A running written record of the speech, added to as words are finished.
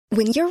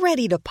When you're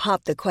ready to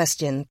pop the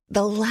question,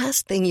 the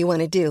last thing you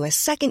want to do is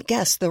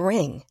second-guess the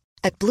ring.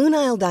 At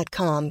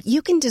BlueNile.com,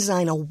 you can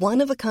design a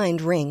one-of-a-kind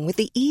ring with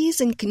the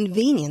ease and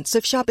convenience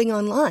of shopping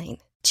online.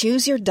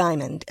 Choose your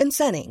diamond and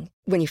setting.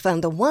 When you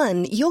find the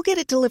one, you'll get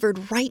it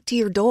delivered right to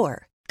your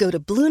door. Go to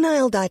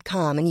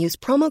BlueNile.com and use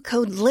promo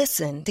code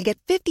LISTEN to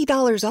get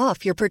 $50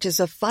 off your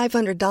purchase of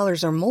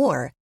 $500 or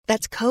more.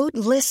 That's code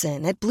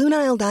LISTEN at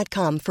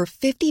BlueNile.com for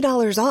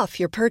 $50 off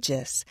your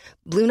purchase.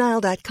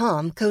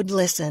 BlueNile.com, code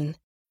LISTEN.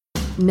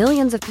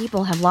 Millions of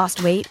people have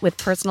lost weight with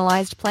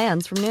personalized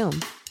plans from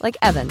Noom. Like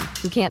Evan,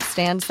 who can't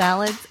stand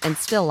salads and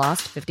still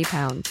lost 50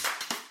 pounds.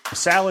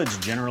 Salads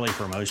generally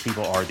for most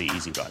people are the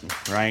easy button,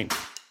 right?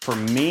 For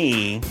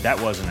me,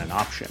 that wasn't an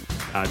option.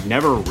 I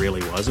never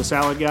really was a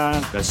salad guy.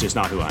 That's just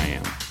not who I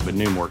am. But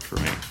Noom worked for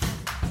me.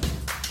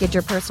 Get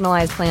your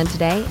personalized plan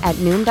today at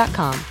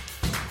Noom.com.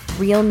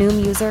 Real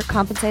Noom user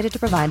compensated to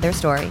provide their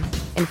story.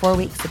 In 4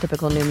 weeks, the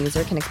typical Noom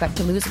user can expect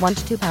to lose 1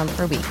 to 2 pounds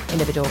per week.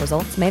 Individual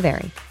results may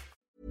vary.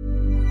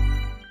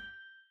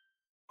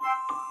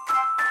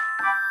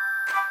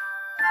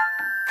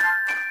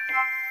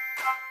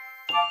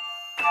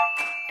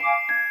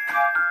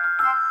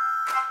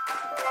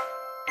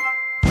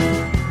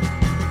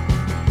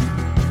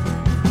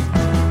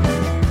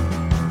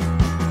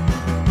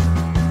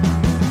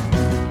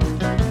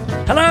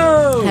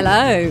 Hello!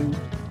 Hello.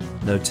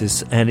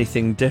 Notice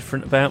anything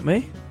different about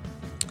me?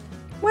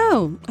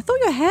 Well, I thought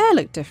your hair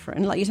looked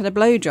different, like you'd had a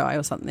blow dry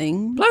or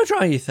something. Blow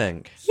dry, you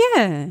think?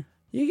 Yeah.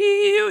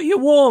 You're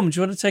warm. Do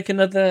you want to take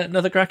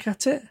another crack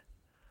at it?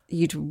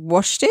 You'd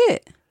washed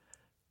it?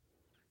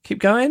 Keep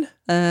going?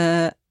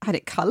 Had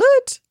it coloured?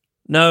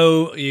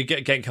 No, you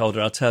getting colder.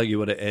 I'll tell you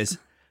what it is.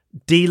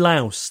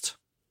 Deloused.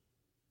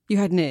 You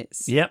had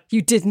nits? Yep.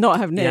 You did not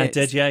have nits? Yeah, I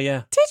did,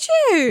 yeah. Did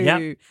you? Yep.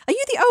 Are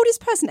you the oldest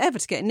person ever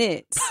to get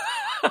nits?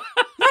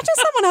 Imagine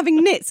someone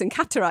having nits and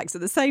cataracts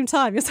at the same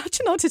time. You're such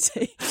an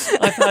oddity.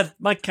 I've had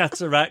my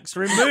cataracts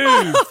removed.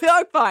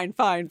 Oh, fine.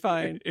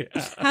 Yeah.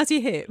 How's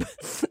your hip?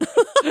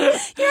 You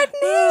had nits.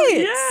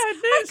 Yeah,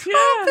 nits. I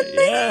can't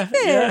believe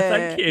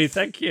it. Yeah,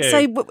 thank you.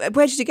 So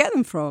where did you get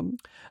them from?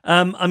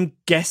 I'm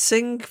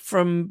guessing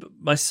from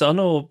my son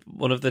or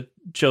one of the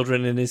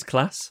children in his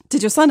class.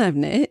 Did your son have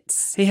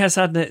nits? He has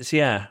had nits,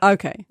 yeah.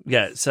 Okay.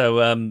 Yeah,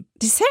 so...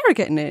 Did Sarah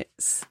get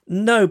nits?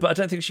 No, but I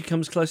don't think she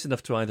comes close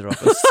enough to either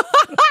of us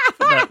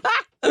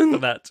for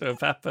that to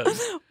have happened.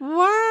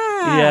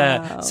 Wow.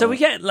 Yeah. So we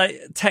get like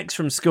texts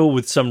from school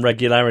with some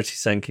regularity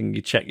saying, can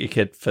you check your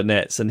kid for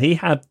nits? And he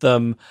had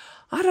them,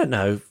 I don't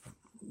know,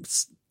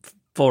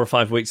 4 or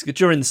 5 weeks ago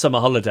during the summer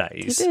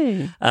holidays. Did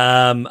he?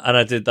 And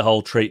I did the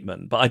whole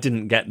treatment, but I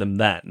didn't get them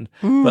then.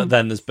 But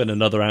then there's been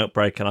another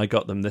outbreak and I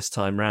got them this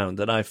time round.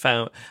 And I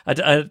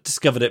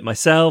discovered it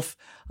myself.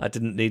 I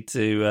didn't need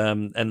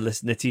to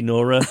enlist Nitty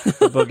Nora,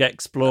 the bug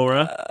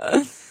explorer.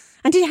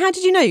 And how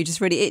did you know? You're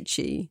just really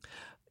itchy?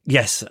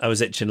 Yes, I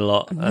was itching a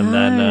lot.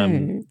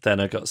 And then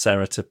I got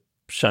Sarah to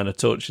shine a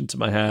torch into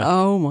my hair.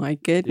 Oh, my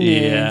goodness.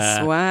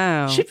 Yeah.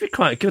 Wow. She'd be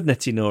quite a good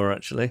Nitty Nora,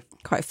 actually.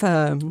 Quite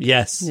firm.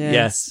 Yes.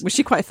 Was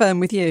she quite firm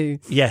with you?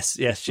 Yes.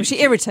 Was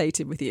she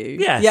irritated with you?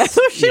 Yes.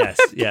 Yeah.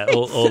 Yeah.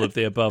 All of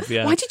the above,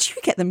 yeah. Why did you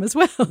get them as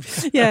well?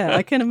 Yeah,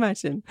 I can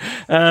imagine.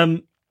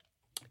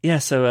 Yeah,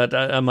 so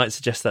I might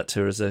suggest that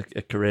to her as a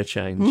career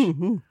change.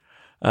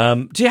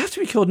 Mm-hmm. Do you have to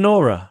be called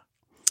Nora?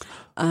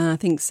 I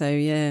think so,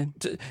 yeah.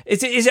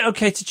 Is it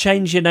okay to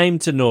change your name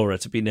to Nora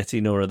to be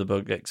Nitty Nora the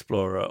Bug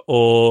Explorer,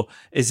 or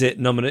is it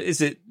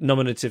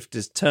nominative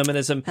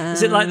determinism?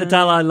 Is it like the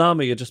Dalai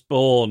Lama? You're just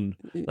born,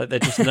 like they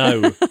just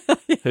know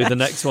who the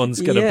next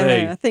one's going to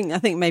be. I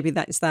think maybe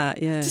that's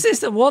that. Yeah. Is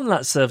the one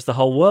that serves the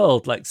whole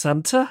world, like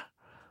Santa,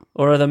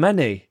 or are there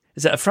many?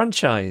 Is it a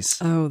franchise?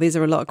 Oh, these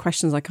are a lot of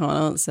questions I can't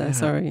answer. Yeah.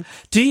 Sorry.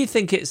 Do you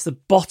think it's the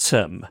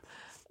bottom?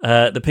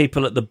 The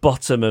people at the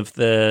bottom of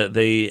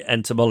the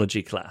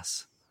entomology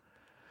class.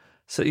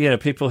 So,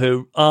 people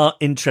who are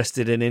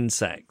interested in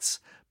insects,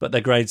 but their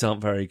grades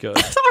aren't very good.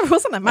 I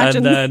wasn't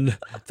imagining. And then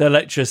their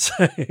lecturer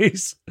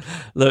says,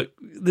 look,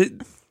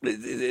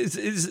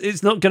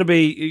 it's not going to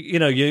be,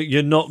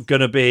 you're not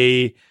going to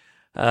be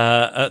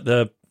at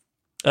the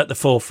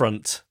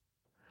forefront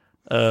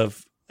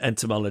of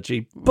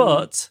entomology,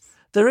 but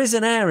there is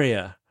an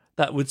area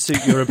that would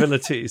suit your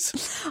abilities.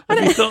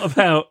 Have you thought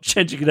about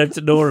changing your name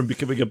to Nora and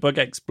becoming a bug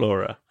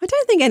explorer? I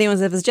don't think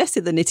anyone's ever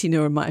suggested that Nitty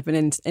Nora might have been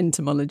an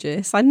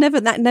entomologist. That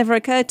never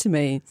occurred to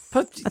me.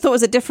 But I thought it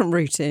was a different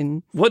route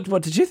in. What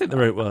did you think the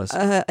route was?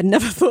 I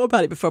never thought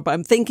about it before, but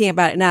I'm thinking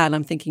about it now and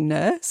I'm thinking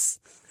nurse.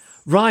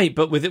 Right,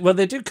 but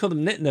they do call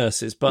them knit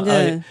nurses, but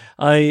yeah.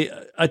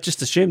 I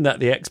just assumed that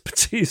the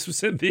expertise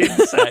was in the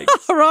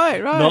insects,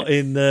 right, not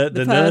in the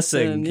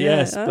nursing. Yeah.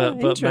 Yes,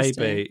 but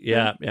maybe,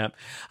 yeah.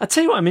 I'll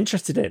tell you what I'm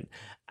interested in.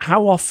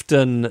 How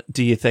often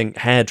do you think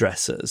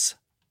hairdressers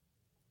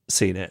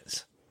see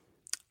nits?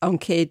 On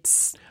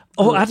kids.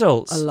 Or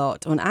adults? A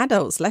lot. On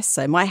adults, less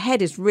so. My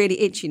head is really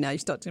itchy now. You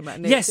start talking about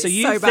nits. Yes, so It's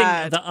you so think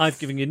bad. that I've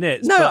given you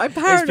nits. No, but I'm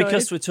paranoid. It's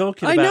because we're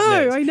talking I about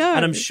know, nits. I know.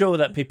 And I'm sure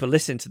that people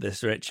listen to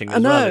this are itching as I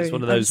know. well. It's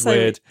one of I'm those so-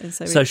 weird I'm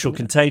so social itching.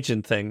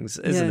 contagion things,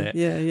 isn't it?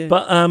 Yeah.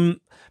 But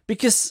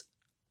because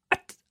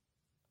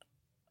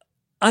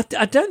I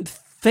don't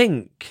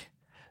think...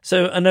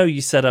 So I know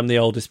you said I'm the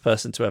oldest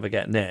person to ever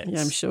get nits.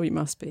 Yeah, I'm sure you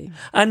must be.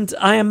 And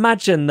I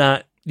imagine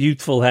that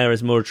youthful hair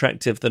is more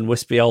attractive than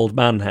wispy old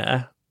man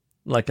hair,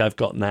 like I've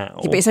got now.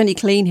 Yeah, but it's only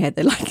clean hair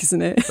they like,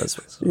 isn't it? That's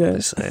what they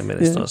say. I mean,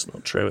 it's not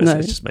true. It's, No.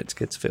 it just makes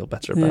kids feel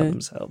better about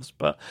themselves.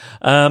 But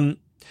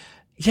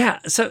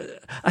so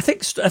I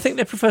think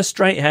they prefer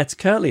straight hair to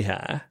curly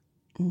hair.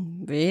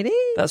 Really?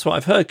 That's what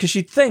I've heard. Because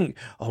you'd think,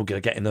 I'm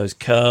going to get in those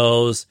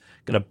curls,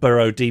 going to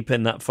burrow deep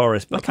in that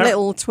forest. But Like a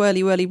little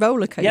twirly-whirly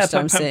roller coaster,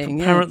 I'm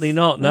seeing. apparently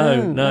not. No,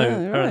 right.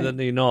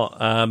 apparently not.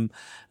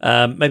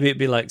 Maybe it'd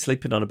be like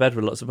sleeping on a bed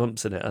with lots of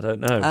bumps in it. I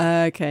don't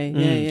know. Okay,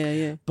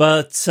 yeah.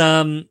 But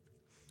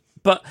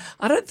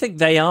I don't think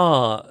they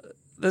are.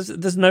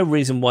 There's no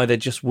reason why they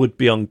just would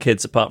be on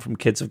kids, apart from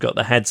kids have got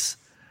their heads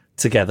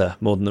together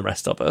more than the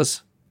rest of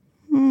us.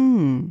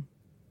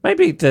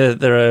 Maybe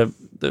they're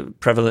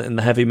prevalent in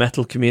the heavy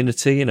metal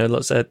community.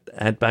 Lots of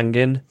head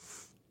banging.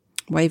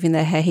 Waving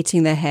their hair,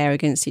 hitting their hair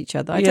against each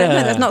other. I don't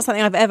know. That's not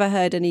something I've ever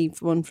heard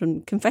anyone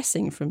from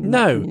confessing from.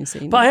 No,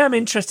 but I am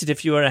interested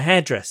if you were a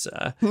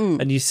hairdresser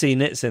and you see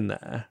nits in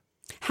there.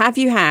 Have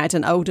you had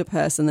an older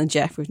person than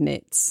Jeff with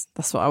nits?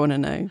 That's what I want to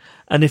know.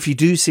 And if you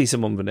do see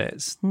someone with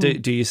nits,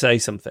 do you say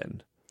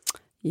something?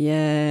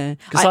 Yeah.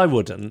 Because I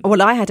wouldn't.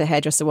 Well, I had a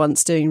hairdresser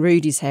once doing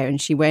Rudy's hair, and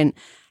she went,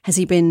 "Has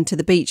he been to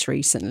the beach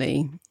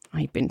recently?"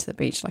 I'd been to the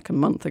beach like a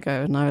month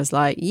ago, and I was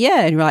like,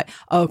 "Yeah." And you're like,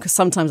 "Oh, because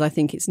sometimes I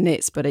think it's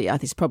nits, but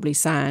it's probably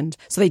sand."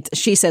 So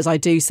she says I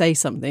do say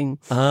something.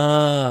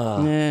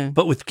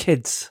 But with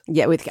kids.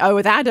 Yeah, with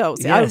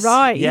adults. Yes, oh,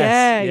 right.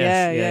 yes,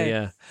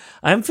 Yeah.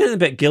 I am feeling a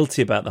bit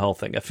guilty about the whole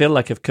thing. I feel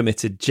like I've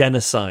committed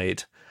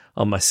genocide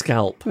on my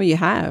scalp. Well, you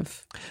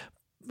have.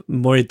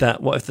 I'm worried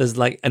that what if there's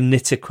like a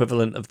nit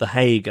equivalent of The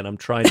Hague and I'm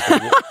trying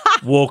to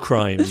war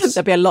crimes?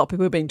 There'll be a lot of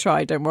people being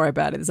tried. Don't worry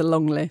about it. There's a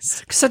long list.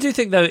 Because I do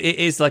think, though, it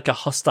is like a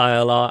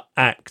hostile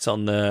act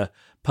on the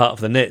part of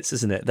the nits,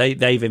 isn't it?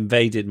 They've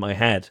invaded my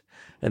head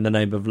in the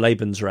name of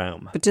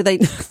Lebensraum. But do they...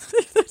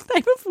 The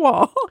name of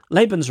what?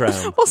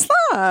 Lebensraum. What's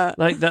that?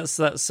 Like, that's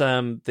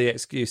the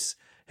excuse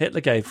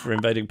Hitler gave for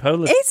invading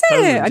Poland. Is it?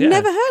 Poland, I've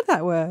never heard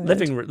that word.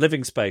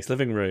 Living space,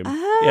 living room.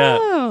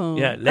 Oh,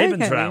 Yeah,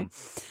 Lebensraum.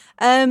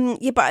 Okay.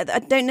 Yeah, but I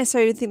don't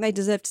necessarily think they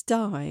deserve to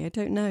die. I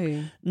don't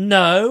know.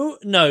 No.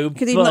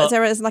 Because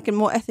there is like a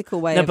more ethical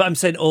way No, of but I'm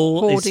saying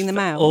hoarding them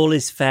out. all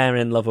is fair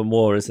in love and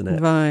war, isn't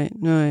it?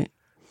 Right.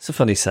 It's a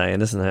funny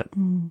saying, isn't it?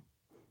 I'm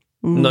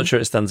not sure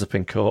it stands up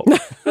in court.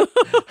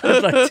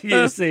 I'd like to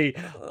use the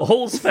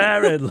all's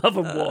fair in love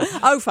and war.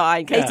 Oh,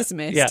 fine. Case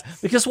dismissed. Yeah,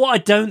 because what I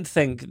don't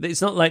think,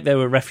 it's not like they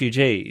were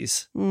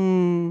refugees.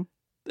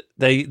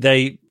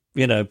 They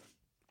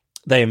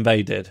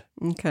invaded.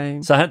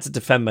 Okay. So I had to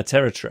defend my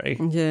territory.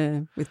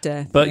 Yeah, with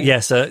death. But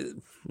yeah.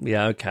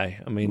 okay.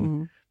 I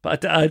mean,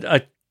 but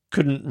I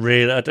couldn't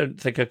really, I don't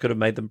think I could have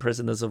made them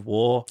prisoners of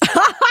war.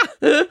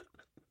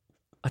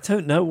 I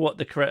don't know what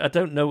the correct, I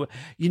don't know.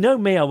 You know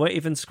me, I won't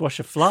even squash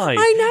a fly.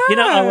 I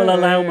know. I will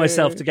allow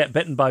myself to get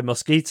bitten by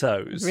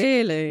mosquitoes.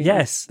 Really?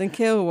 Yes. Then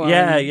kill one.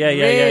 Yeah.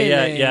 Really?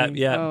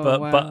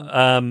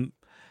 Oh,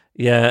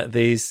 But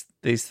these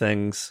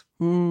things,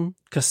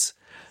 because,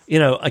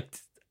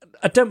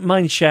 I don't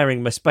mind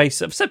sharing my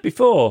space. I've said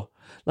before,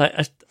 like,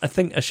 I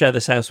think I share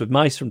this house with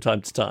mice from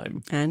time to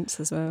time. Ants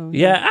as well.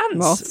 Yeah, ants.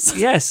 Moths.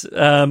 Yes.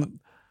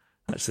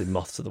 Actually,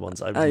 moths are the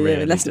ones I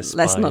really despise.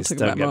 Let's not talk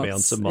Don't about get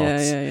moths. me onto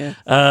moths. Yeah.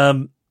 I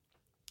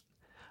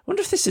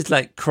wonder if this is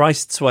like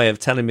Christ's way of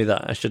telling me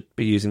that I should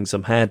be using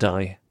some hair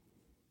dye.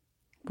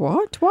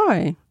 What?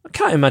 Why? I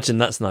can't imagine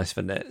that's nice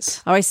for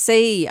nits. Oh, I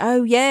see.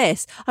 Oh,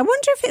 yes. I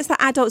wonder if it's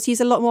that adults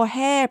use a lot more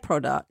hair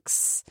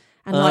products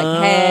and like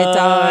hair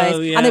dyes,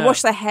 yeah. and they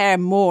wash their hair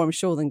more, I'm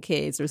sure, than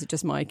kids. Or is it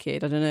just my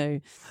kid? I don't know.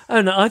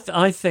 Oh no,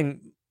 I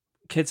think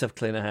kids have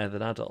cleaner hair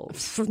than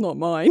adults. Not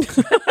mine.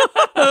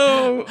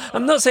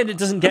 I'm not saying it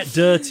doesn't get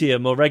dirtier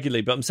more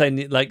regularly, but I'm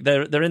saying like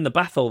they're in the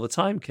bath all the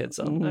time, kids,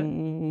 aren't they?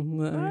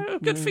 Oh,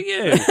 good for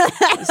you.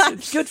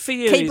 It's good for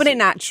you. Keeping it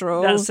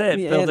natural. That's it.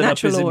 Yeah, building up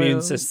his natural immune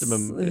oils. system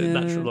and Yeah.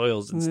 natural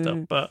oils and stuff.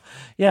 But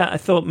yeah, I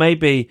thought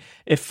maybe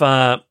if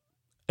I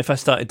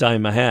started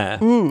dyeing my hair,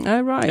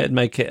 Oh, right. it'd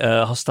make it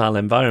a hostile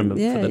environment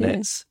for the Yeah.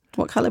 nits.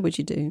 What colour would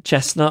you do?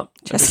 Chestnut,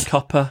 maybe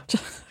copper.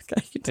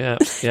 Okay. Yeah.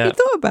 You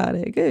thought about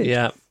it. Good.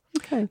 Yeah.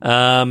 Okay.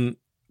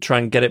 Try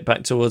and get it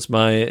back towards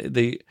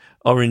the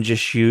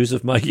orangish hues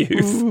of my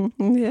youth.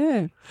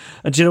 Yeah.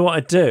 And do you know what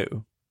I'd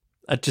do?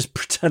 I'd just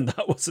pretend that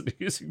I wasn't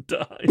using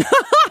dye.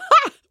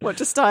 What,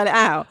 just style it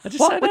out? I just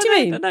What? say, What do you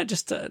mean? No,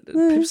 just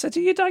people said, "Are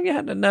you dyeing your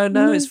hair?"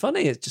 No, it's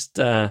funny. It's just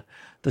the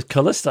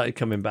colour started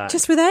coming back.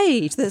 Just with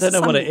age. I don't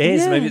know what it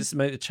is. Yeah. Maybe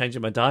it's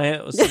changing my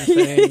diet or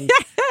something.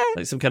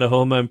 like some kind of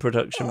hormone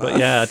production. But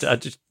yeah, I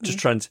just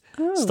trying to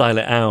style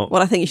it out.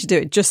 Well, I think you should do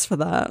it just for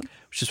that.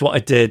 Which is what I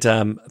did.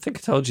 I think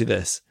I told you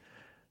this.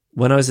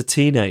 When I was a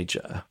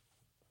teenager,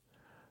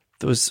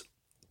 there was,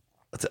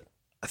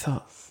 I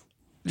thought,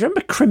 do you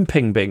remember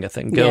crimping being a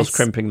thing? Girls Yes.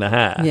 crimping their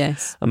hair?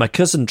 Yes. And my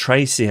cousin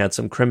Tracy had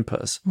some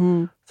crimpers.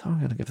 I thought, I'm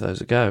going to give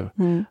those a go.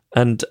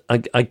 And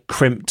I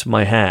crimped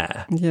my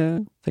hair, Yeah.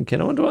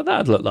 thinking, I wonder what that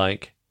would look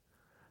like.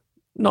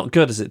 Not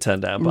good as it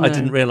turned out, but I No.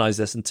 didn't realise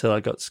this until I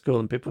got to school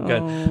and people were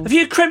going, have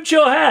you crimped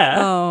your hair?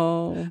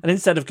 Oh, And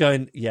instead of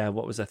going, yeah,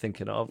 what was I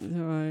thinking of?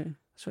 right. I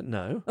just went,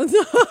 no.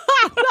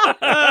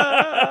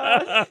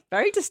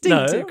 Very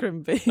distinctive, No.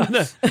 crimpy. I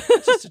know. I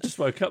just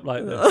woke up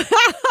like this.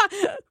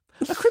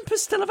 Are crimpers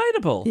still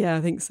available? Yeah,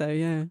 I think so.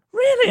 Yeah.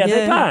 Really? Are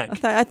they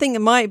back? I think it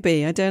might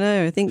be. I don't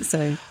know. I think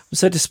so. I'm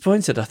so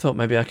disappointed. I thought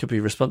maybe I could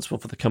be responsible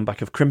for the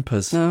comeback of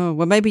crimpers. Oh,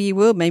 well, maybe you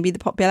will. Maybe the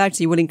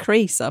popularity will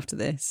increase after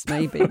this.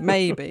 Maybe,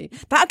 maybe.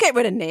 That'll get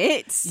rid of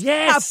nits.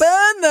 Yes. That'll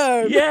burn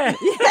them. Yeah.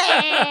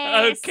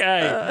 Yes.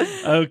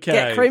 Okay.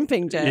 Get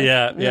crimping, Jeff.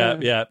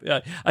 Yeah.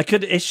 I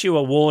could issue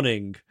a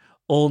warning.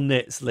 All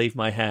nits leave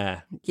my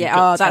hair. You've Yeah.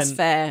 got Oh, that's 10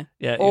 fair.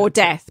 Yeah, Or you've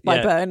got death by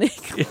yeah. burning.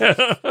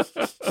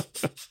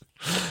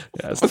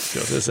 Yeah, it's not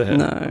good, is it?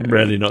 No. I'm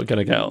really not going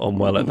to get on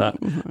well at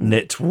that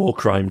nit war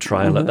crime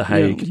trial at The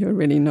Hague. You're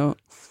really not.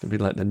 It's going to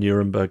be like the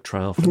Nuremberg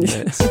trial for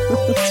nits.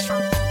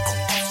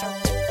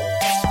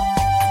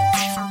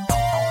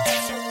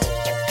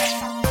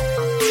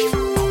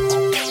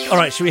 All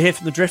right, should we hear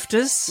from the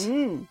Drifters?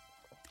 Sorry,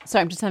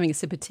 I'm just having a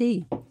sip of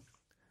tea.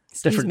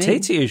 Different Excuse me. tea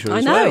to usual I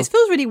as know, well. it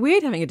feels really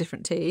weird having a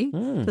different tea.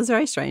 Feels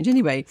very strange.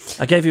 Anyway.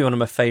 I gave you one of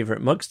my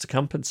favourite mugs to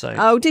compensate.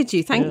 Oh, did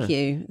you? Thank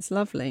you. It's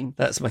lovely.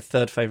 That's my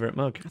third favourite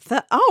mug.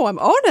 I'm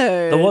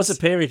honoured. There was a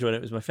period when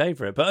it was my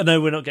favourite, but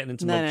no, we're not getting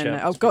into mug No.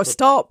 chats. Oh, God,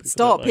 stop.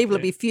 People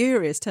will be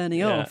furious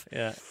turning off.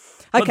 Yeah.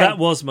 But Okay. that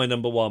was my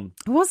number one.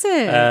 Was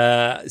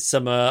it?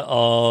 Summer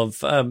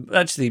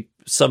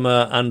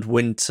and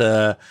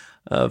winter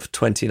of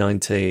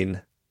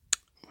 2019.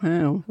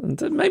 Wow. And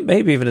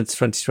maybe even into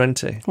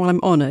 2020. Well, I'm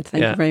honoured.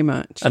 Thank Yeah. you very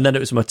much. And then it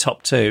was my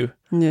top two,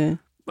 Yeah.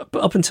 but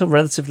up until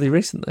relatively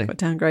recently. Got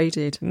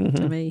downgraded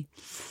to me.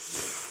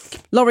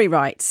 Laurie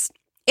writes,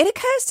 it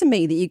occurs to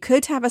me that you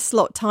could have a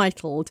slot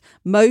titled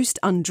Most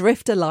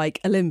Undrifter-like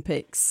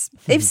Olympics.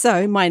 If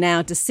so, my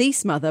now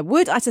deceased mother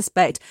would, I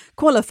suspect,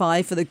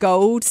 qualify for the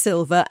gold,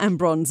 silver and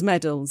bronze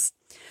medals.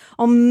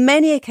 On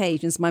many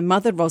occasions, my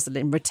mother,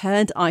 Rosalind,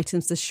 returned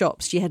items to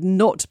shops she had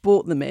not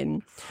bought them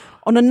in.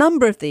 On a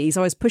number of these,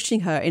 I was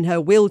pushing her in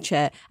her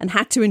wheelchair and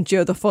had to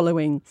endure the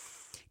following.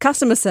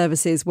 Customer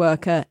services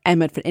worker,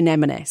 Emma in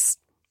M&S.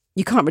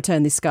 You can't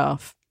return this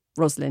scarf.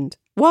 Rosalind.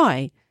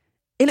 Why?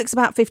 It looks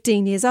about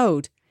 15 years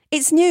old.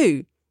 It's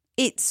new.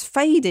 It's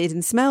faded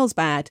and smells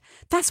bad.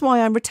 That's why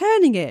I'm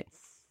returning it.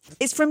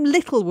 It's from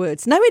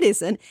Littlewoods. No, it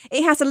isn't.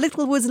 It has a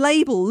Littlewoods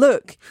label.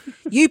 Look.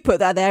 You put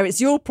that there.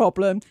 It's your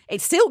problem.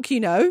 It's silk, you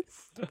know.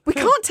 We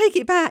can't take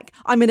it back.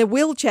 I'm in a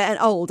wheelchair and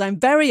old. I'm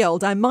very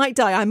old. I might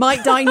die. I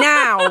might die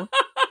now.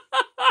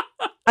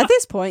 At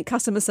this point,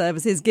 customer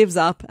services gives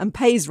up and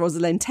pays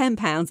Rosalind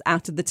 £10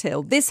 out of the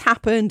till. This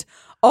happened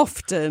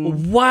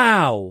often.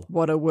 Wow.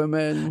 What a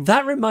woman.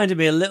 That reminded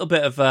me a little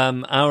bit of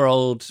our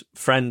old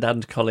friend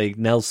and colleague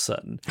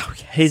Nelson. Oh,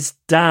 yeah. His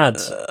dad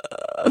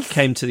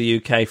came to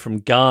the UK from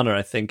Ghana,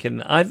 I think,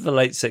 in either the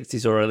late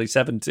 60s or early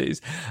 70s.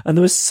 And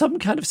there was some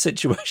kind of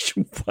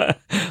situation where,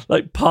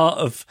 like, part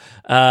of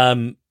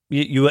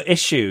you were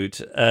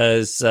issued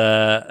as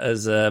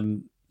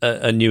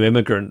a new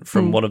immigrant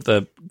from one of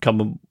the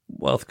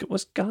Commonwealth.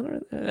 Was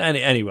Ghana?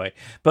 Anyway,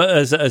 but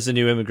as a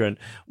new immigrant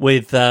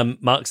with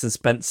Marks and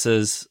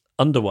Spencer's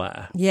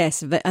underwear.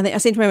 Yes, I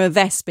seem to remember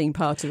Vest being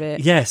part of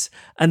it. Yes,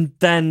 and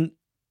then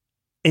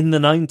in the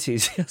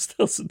 90s, he asked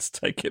Nelson to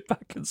take it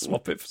back and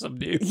swap it for some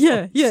new.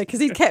 Yeah,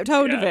 because he kept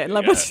hold of it.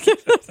 Like,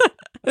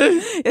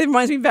 it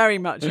reminds me very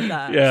much of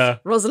that. Yeah.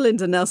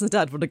 Rosalind and Nelson's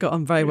dad would have got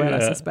on very well, I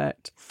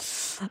suspect.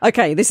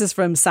 Okay, this is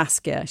from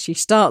Saskia. She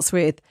starts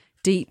with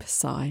deep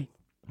sigh.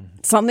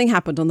 Something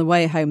happened on the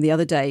way home the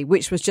other day,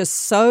 which was just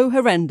so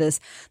horrendous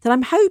that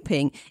I'm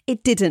hoping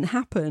it didn't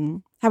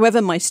happen.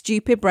 However, my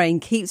stupid brain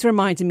keeps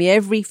reminding me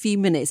every few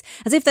minutes,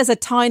 as if there's a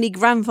tiny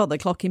grandfather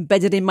clock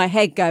embedded in my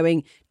head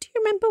going, do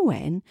you remember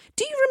when?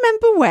 Do you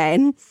remember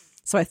when?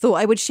 So I thought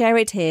I would share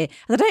it here,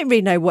 and I don't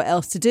really know what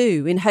else to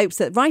do, in hopes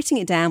that writing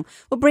it down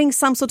will bring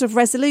some sort of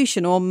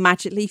resolution or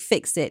magically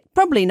fix it.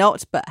 Probably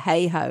not, but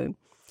hey-ho.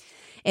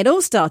 It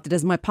all started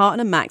as my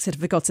partner Max had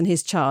forgotten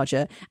his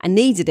charger and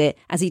needed it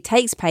as he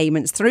takes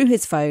payments through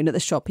his phone at the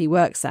shop he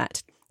works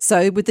at.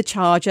 So, with the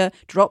charger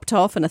dropped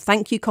off and a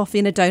thank you coffee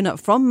and a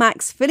donut from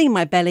Max filling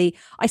my belly,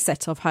 I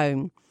set off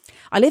home.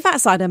 I live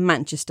outside of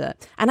Manchester,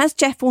 and as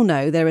Jeff will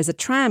know, there is a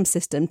tram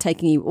system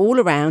taking you all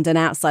around and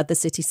outside the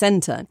city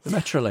centre. The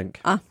Metrolink.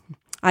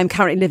 I'm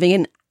currently living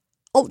in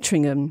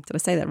Altrincham. Did I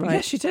say that right?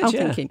 Yes, you did,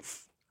 yeah. Thank you.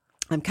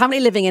 I'm currently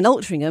living in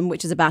Altrincham,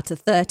 which is about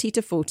 30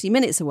 to 40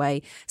 minutes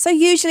away. So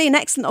usually an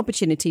excellent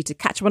opportunity to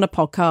catch up on a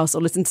podcast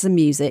or listen to some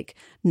music.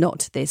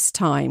 Not this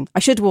time. I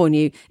should warn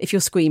you, if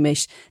you're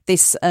squeamish,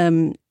 this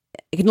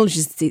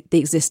acknowledges the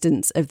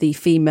existence of the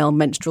female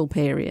menstrual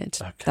period.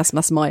 Okay.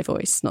 That's my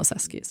voice, not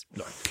Saskia's.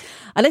 Right.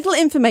 A little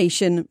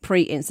information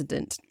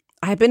pre-incident.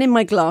 I had been in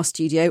my glass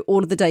studio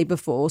all of the day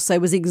before, so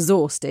was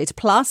exhausted.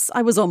 Plus,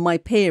 I was on my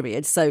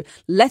period, so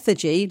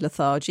lethargy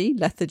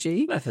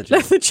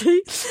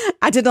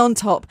added on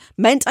top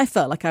meant I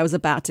felt like I was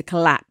about to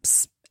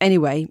collapse.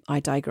 Anyway, I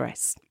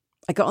digress.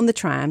 I got on the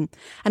tram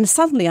and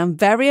suddenly I'm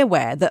very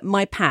aware that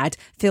my pad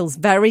feels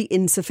very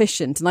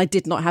insufficient and I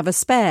did not have a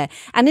spare.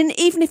 And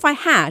even if I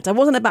had, I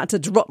wasn't about to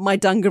drop my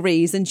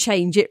dungarees and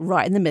change it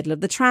right in the middle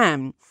of the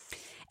tram.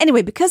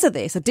 Anyway, because of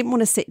this, I didn't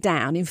want to sit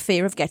down in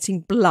fear of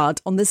getting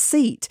blood on the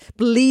seat,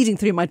 bleeding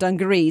through my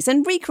dungarees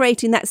and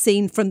recreating that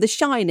scene from The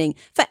Shining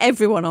for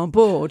everyone on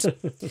board.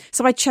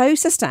 So I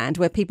chose to stand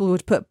where people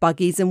would put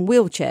buggies and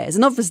wheelchairs.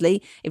 And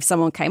obviously, if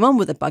someone came on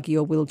with a buggy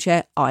or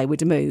wheelchair, I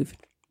would move.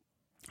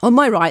 On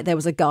my right, there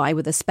was a guy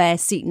with a spare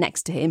seat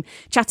next to him,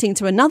 chatting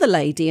to another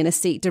lady in a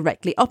seat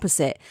directly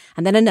opposite.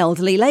 And then an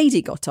elderly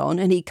lady got on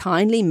and he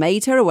kindly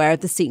made her aware of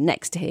the seat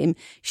next to him.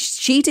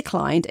 She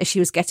declined as she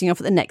was getting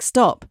off at the next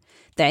stop.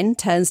 Then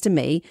turns to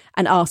me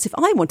and asks if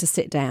I want to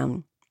sit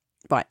down.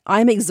 Right,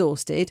 I'm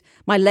exhausted.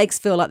 My legs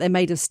feel like they're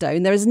made of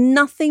stone. There is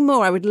nothing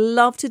more I would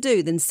love to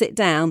do than sit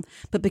down.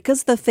 But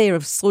because of the fear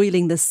of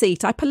soiling the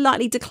seat, I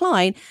politely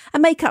decline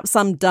and make up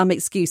some dumb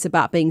excuse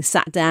about being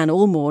sat down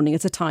all morning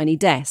at a tiny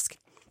desk.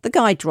 The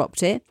guy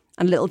dropped it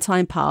and a little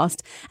time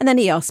passed and then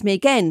he asked me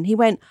again. He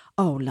went,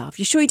 "Oh, love,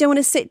 you sure you don't want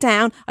to sit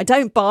down? I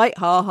don't bite,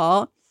 ha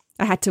ha."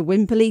 I had to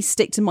whimperly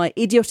stick to my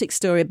idiotic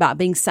story about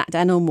being sat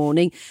down all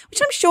morning,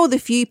 which I'm sure the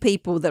few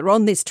people that were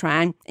on this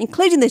tram,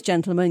 including this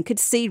gentleman, could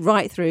see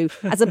right through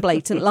as a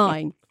blatant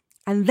lie.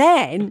 And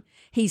then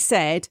he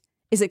said,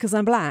 "Is it because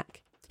I'm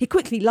black?" He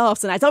quickly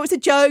laughs and adds, "Oh, it's a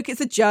joke,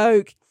 it's a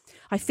joke."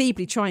 I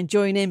feebly try and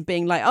join in,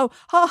 being like, "Oh,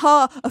 ha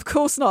ha, of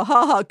course not,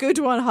 ha ha, good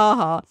one, ha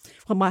ha."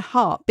 Well, my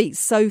heart beat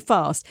so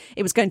fast,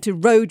 it was going to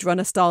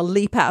Roadrunner style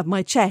leap out of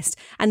my chest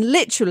and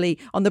literally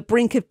on the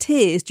brink of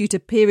tears due to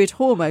period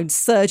hormones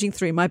surging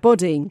through my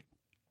body.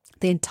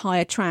 The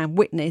entire tram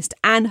witnessed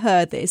and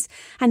heard this,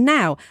 and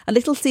now a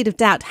little seed of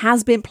doubt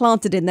has been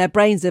planted in their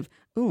brains of,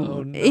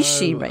 "Ooh, no, is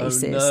she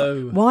racist? Oh,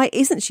 no. Why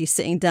isn't she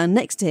sitting down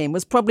next to him?"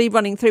 was probably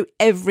running through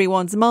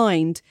everyone's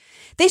mind.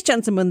 This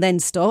gentleman then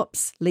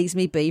stops, leaves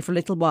me be for a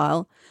little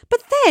while,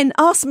 but then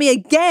asks me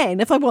again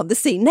if I want the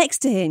seat next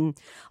to him.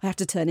 I have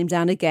to turn him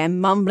down again,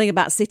 mumbling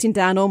about sitting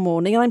down all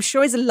morning, and I'm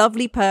sure he's a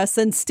lovely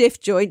person, stiff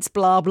joints,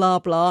 blah, blah,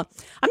 blah.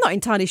 I'm not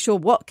entirely sure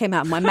what came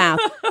out of my mouth,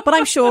 but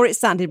I'm sure it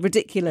sounded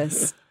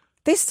ridiculous.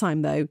 This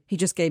time, though, he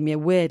just gave me a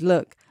weird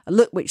look, a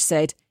look which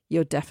said,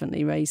 "You're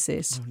definitely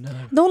racist." Oh, no.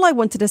 And all I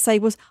wanted to say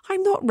was,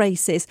 "I'm not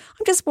racist.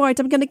 I'm just worried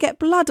I'm going to get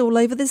blood all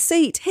over the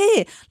seat. Here,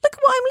 look at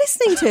what I'm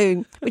listening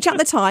to," which at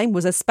the time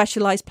was a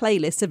specialised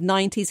playlist of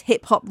 90s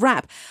hip-hop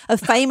rap of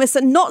famous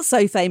and not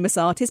so famous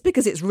artists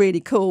because it's really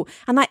cool.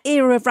 And that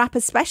era of rap,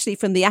 especially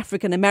from the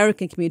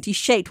African-American community,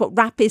 shaped what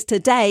rap is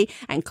today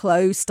and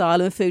clothes,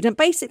 style and food. And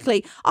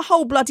basically a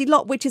whole bloody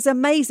lot, which is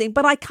amazing.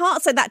 But I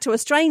can't say that to a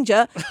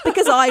stranger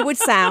because I would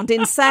sound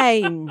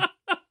insane.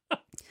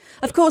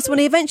 Of course, when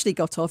he eventually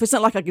got off, it's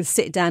not like I could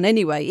sit down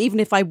anyway, even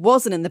if I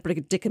wasn't in the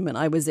predicament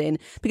I was in,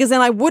 because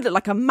then I would look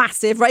like a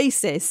massive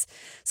racist.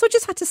 So I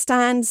just had to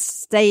stay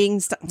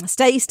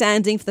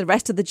standing for the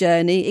rest of the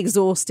journey,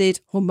 exhausted,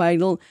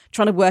 hormonal,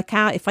 trying to work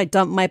out if I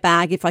dumped my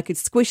bag, if I could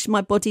squish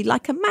my body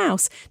like a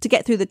mouse to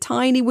get through the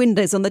tiny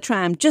windows on the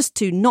tram just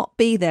to not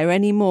be there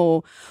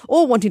anymore,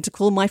 or wanting to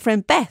call my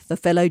friend Beth, a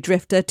fellow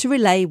drifter, to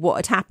relay what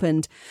had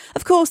happened.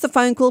 Of course, the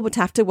phone call would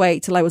have to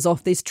wait till I was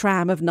off this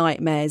tram of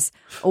nightmares.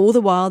 All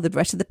the while, the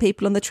rest of the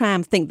people on the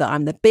tram think that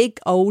I'm the big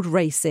old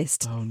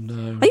racist. Oh,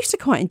 no. I used to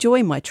quite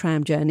enjoy my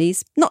tram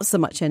journeys, not so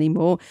much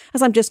anymore,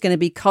 as I'm just going to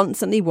be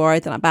constantly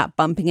worried that I'm about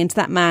bumping into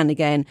that man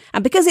again.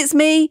 And because it's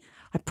me,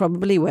 I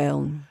probably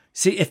will.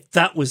 See, if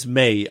that was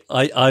me,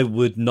 I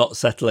would not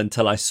settle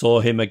until I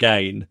saw him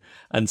again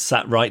and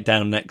sat right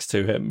down next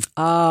to him.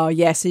 Oh,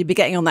 yeah, so you'd be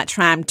getting on that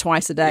tram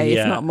twice a day,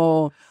 if not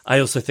more. I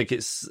also think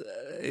it's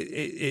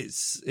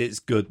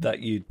good that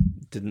you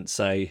didn't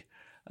say,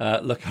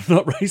 "Look, I'm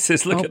not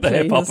racist. Look at the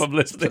hip hop I'm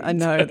listening to." I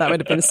know, that would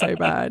have been so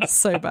bad.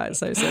 So bad,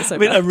 so bad. I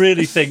mean, I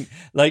really think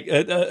like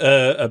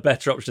a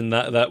better option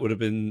that would have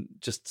been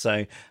just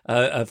saying,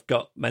 "I've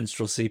got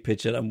menstrual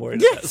seepage and I'm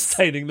worried about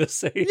staining the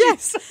seat."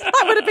 Yes,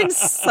 that would have been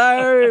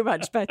so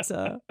much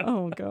better.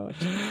 Oh, God.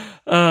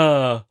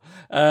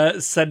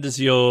 Send us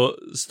your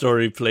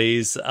story,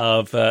 please,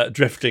 of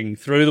drifting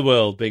through the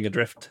world, being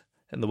adrift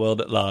in the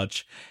world at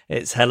large.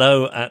 It's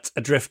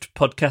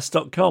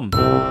hello@adriftpodcast.com.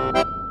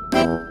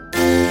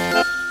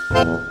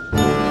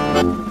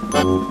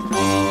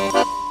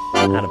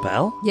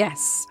 Annabelle?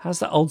 Yes. How's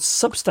that old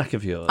Substack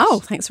of yours? Oh,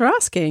 thanks for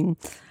asking.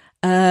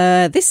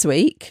 This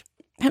week,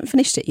 I haven't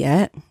finished it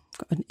yet.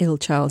 Got an ill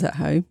child at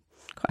home.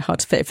 Quite hard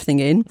to fit everything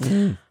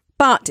in.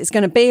 But it's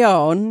going to be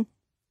on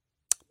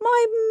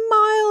my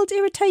mild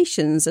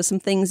irritations of some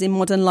things in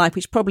modern life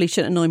which probably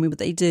shouldn't annoy me, but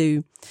they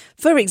do.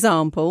 For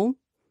example,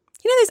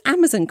 you know those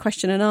Amazon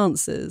question and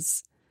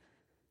answers?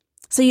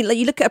 So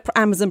you look at an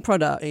Amazon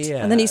product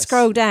and then you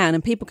scroll down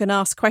and people can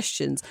ask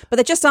questions, but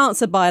they're just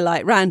answered by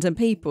like random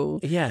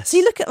people. Yes. So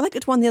you look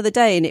at one the other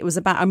day and it was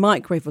about a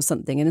microwave or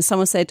something, and then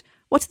someone said,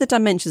 "What are the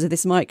dimensions of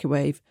this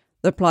microwave?"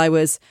 The reply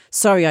was,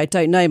 "Sorry, I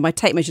don't know. My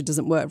tape measure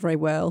doesn't work very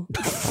well."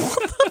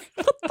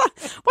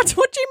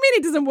 What do you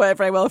mean it doesn't work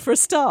very well for a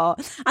start?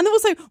 And then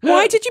also,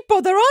 why did you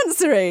bother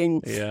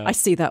answering? Yeah. I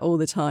see that all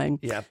the time.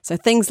 Yeah. So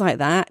things like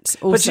that.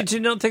 Also, But do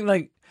you not think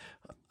like,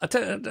 I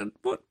don't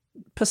what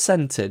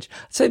percentage?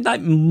 I'd say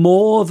like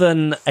more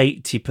than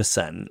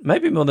 80%,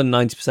 maybe more than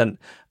 90%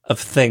 of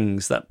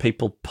things that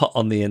people put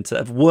on the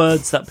internet, of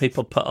words that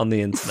people put on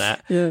the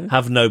internet,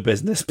 have no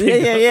business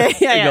being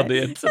on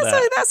the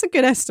internet. That's a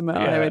good estimate,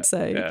 I would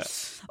say. Yeah.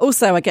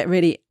 Also, I get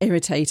really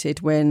irritated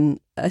when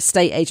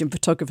estate agent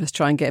photographers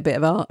try and get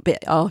a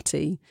bit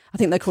arty. I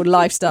think they're called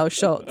lifestyle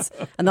shots.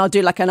 And they'll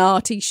do like an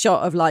arty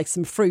shot of like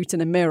some fruit in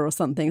a mirror or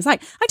something. It's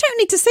like, I don't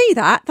need to see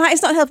that. That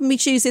is not helping me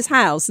choose this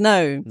house.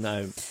 No.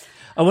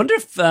 I wonder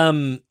if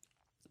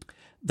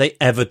they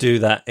ever do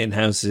that in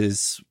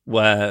houses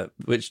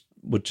which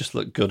would just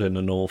look good in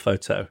a normal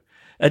photo.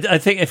 I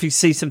think if you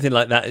see something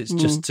like that, it's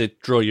just to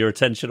draw your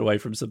attention away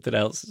from something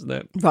else, isn't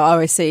it? But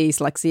I see, it's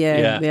like,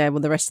 well,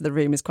 the rest of the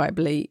room is quite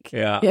bleak.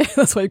 Yeah,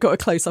 that's why you've got a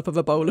close-up of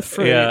a bowl of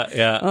fruit.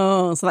 Yeah.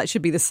 Oh, so that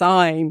should be the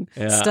sign.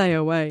 Yeah. Stay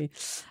away.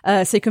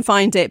 So you can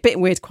find it, bit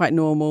weird, quite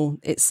normal.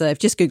 It's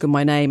just Google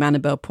my name,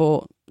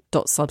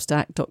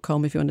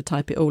 AnnabellePort.substack.com if you want to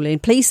type it all in.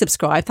 Please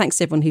subscribe. Thanks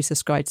to everyone who's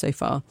subscribed so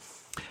far.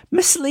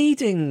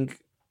 Misleading.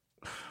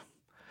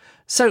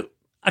 So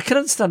I can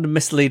understand a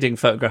misleading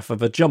photograph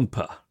of a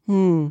jumper.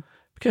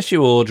 Because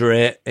you order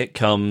it, it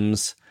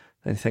comes,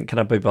 and you think, can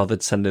I be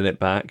bothered sending it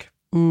back?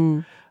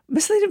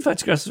 Misleading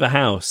photographs of a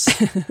house.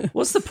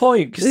 What's the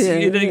point? Because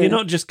you're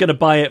not just going to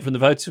buy it from the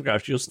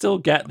photograph. You'll still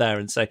get there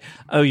and say,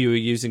 oh, you were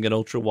using an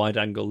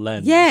ultra-wide-angle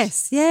lens.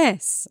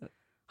 Yes.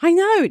 I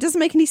know. It doesn't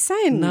make any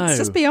sense. No.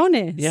 Just be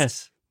honest.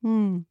 Yes.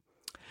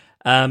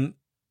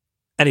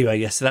 Anyway,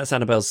 yes, so that's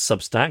Annabelle's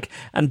Substack.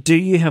 And do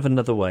you have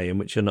another way in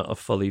which you're not a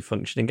fully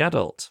functioning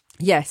adult?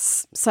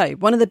 Yes. So,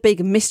 one of the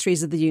big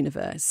mysteries of the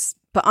universe,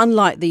 but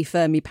unlike the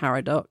Fermi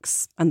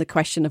paradox and the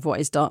question of what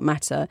is dark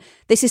matter,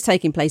 this is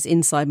taking place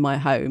inside my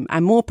home,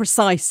 and more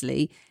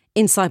precisely,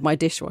 inside my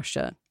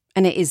dishwasher.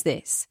 And it is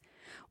this.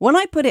 When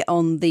I put it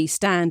on the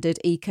standard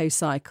eco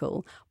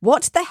cycle,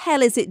 what the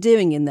hell is it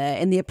doing in there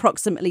in the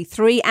approximately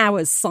 3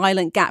 hours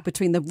silent gap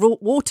between the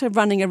water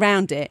running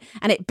around it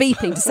and it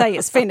beeping to say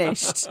it's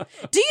finished?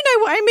 Do you know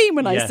what I mean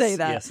when I say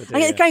that? Yes, I do,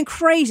 It's going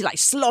crazy, like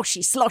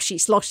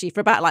sloshy for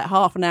about like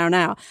half an hour.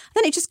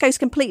 Then it just goes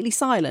completely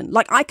silent.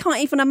 Like I can't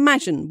even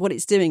imagine what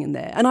it's doing in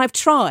there. And I've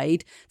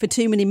tried for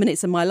too many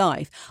minutes of my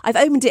life. I've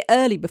opened it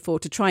early before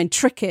to try and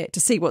trick it to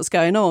see what's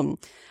going on.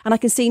 And I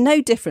can see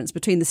no difference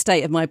between the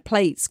state of my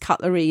plates,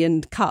 cutlery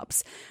and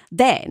cups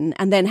then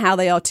and then how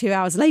they are 2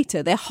 hours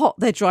later. They're hot,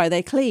 they're dry,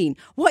 they're clean.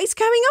 What is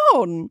going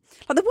on?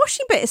 Like the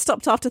washing bit has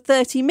stopped after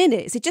 30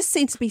 minutes. It just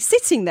seems to be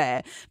sitting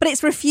there, but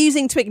it's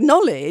refusing to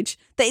acknowledge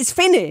that it's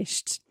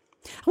finished.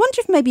 I wonder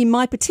if maybe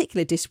my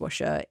particular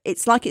dishwasher,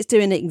 it's like it's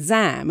doing an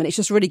exam and it's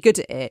just really good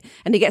at it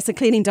and it gets the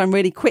cleaning done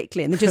really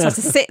quickly and it just has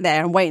to sit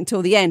there and wait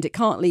until the end. It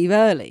can't leave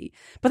early.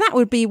 But that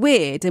would be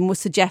weird and would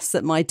suggest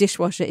that my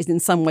dishwasher is in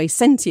some way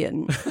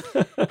sentient.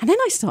 And then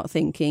I start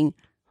thinking,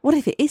 what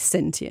if it is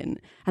sentient?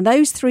 And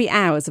those 3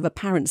 hours of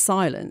apparent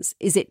silence,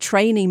 is it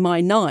training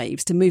my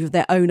knives to move of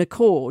their own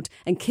accord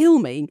and kill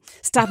me,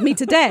 stab me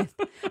to death?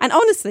 And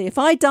honestly, if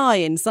I die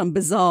in some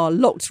bizarre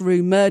locked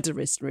room murder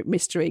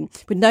mystery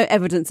with no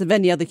evidence of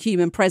any other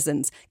human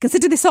presence,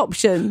 consider this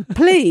option,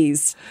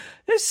 please.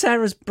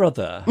 Sarah's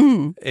brother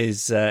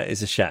is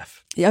a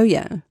chef. Oh,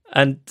 yeah.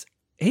 And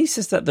he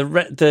says that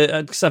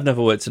because I've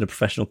never worked in a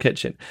professional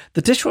kitchen,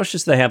 the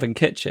dishwashers they have in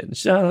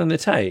kitchens, how long do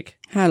they take?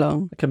 How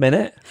long? Like a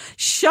minute?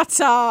 Shut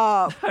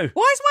up! No.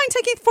 Why is mine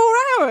taking 4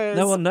 hours?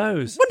 No one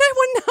knows. Well, no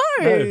one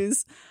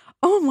knows. No.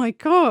 Oh my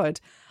God.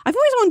 I've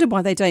always wondered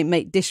why they don't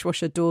make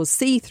dishwasher doors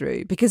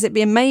see-through, because it'd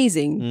be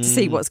amazing to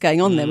see what's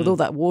going on there with all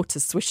that water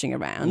swishing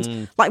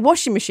around. Like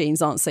washing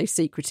machines aren't so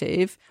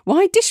secretive.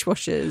 Why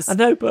dishwashers? I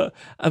know, but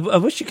I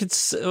wish you could.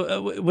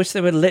 Wish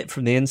they were lit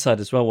from the inside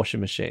as well.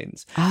 Washing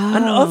machines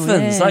and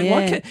ovens.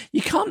 Why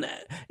can't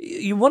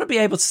you want to be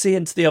able to see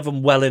into the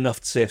oven well enough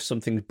to see if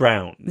something's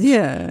brown?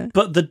 Yeah,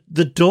 but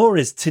the door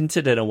is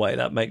tinted in a way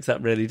that makes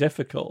that really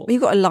difficult. Well,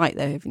 you've got a light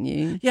there, haven't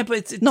you? Yeah, but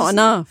it's not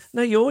enough.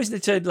 No, you always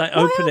need to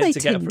open it to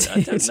get. I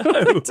don't know.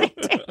 You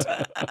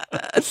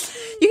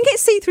can get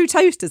see-through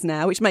toasters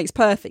now, which makes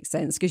perfect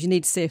sense because you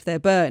need to see if they're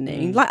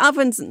burning. Like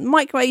ovens,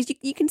 microwaves,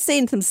 you can see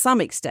into them to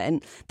some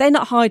extent. They're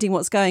not hiding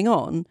what's going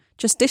on.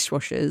 Just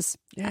dishwashers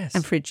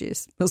and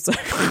fridges. Also.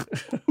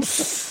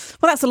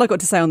 Well, that's all I've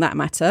got to say on that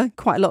matter.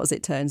 Quite a lot, as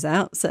it turns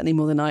out. Certainly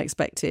more than I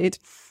expected.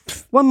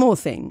 One more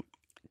thing.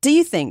 Do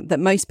you think that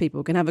most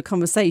people can have a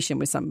conversation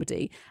with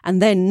somebody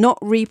and then not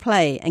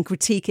replay and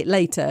critique it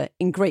later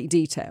in great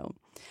detail?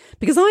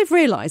 Because I've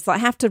realised that I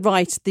have to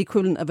write the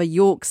equivalent of a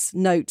York's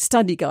Note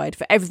study guide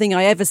for everything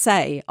I ever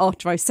say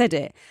after I've said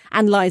it,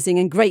 analysing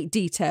in great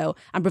detail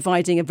and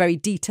providing a very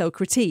detailed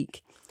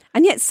critique.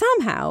 And yet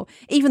somehow,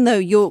 even though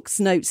York's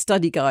Notes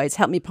study guides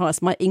helped me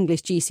pass my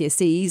English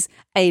GCSEs,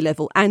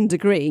 A-level and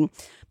degree,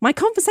 my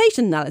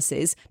conversation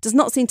analysis does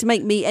not seem to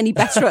make me any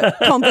better at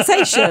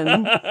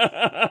conversation.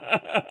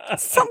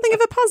 Something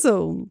of a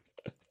puzzle.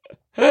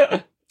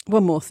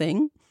 One more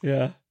thing.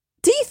 Yeah.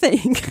 Do you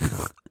think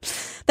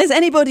there's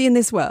anybody in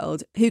this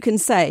world who can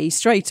say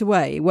straight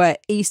away where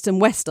east and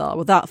west are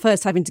without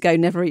first having to go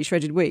never eat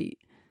shredded wheat?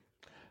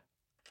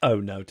 Oh,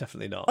 no,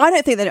 definitely not. I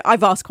don't think that.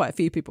 I've asked quite a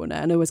few people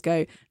now and always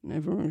go,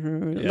 never,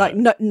 like,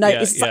 no,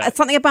 it's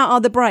something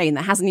about the brain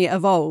that hasn't yet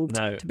evolved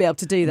to be able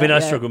to do that. I mean, I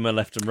yet. struggle with my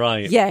left and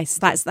right. Yes,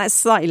 that's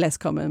slightly less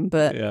common,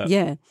 but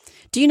yeah.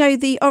 Do you know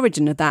the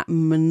origin of that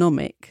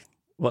mnemonic?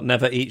 What,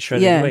 never eat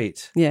shredded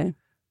wheat? Yeah.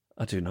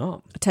 I do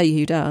not. I'll tell you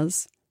who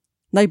does.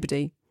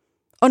 Nobody.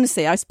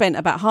 Honestly, I spent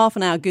about half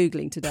an hour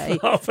Googling today.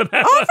 Half an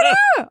hour? Half an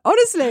hour,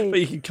 honestly.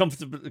 But you can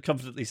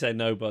confidently say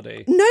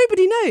nobody.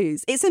 Nobody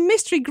knows. It's a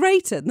mystery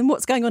greater than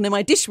what's going on in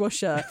my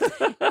dishwasher.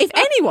 If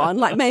anyone,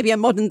 like maybe a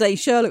modern day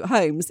Sherlock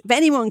Holmes, if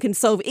anyone can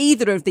solve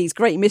either of these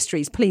great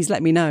mysteries, please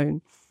let me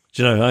know.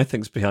 Do you know who I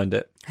think's behind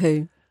it?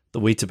 Who? The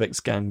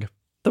Weetabix gang.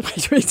 The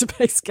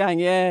Weetabix gang,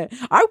 yeah.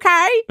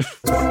 Okay.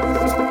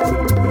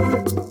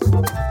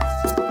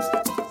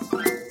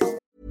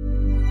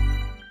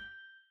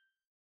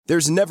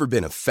 There's never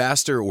been a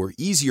faster or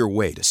easier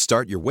way to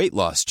start your weight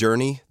loss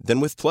journey than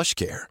with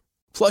PlushCare.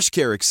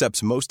 PlushCare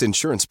accepts most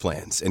insurance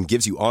plans and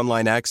gives you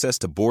online access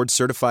to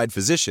board-certified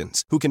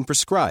physicians who can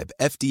prescribe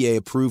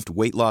FDA-approved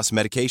weight loss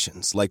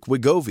medications like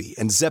Wegovy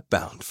and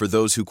Zepbound for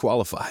those who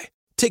qualify.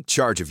 Take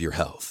charge of your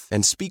health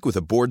and speak with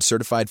a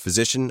board-certified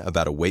physician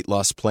about a weight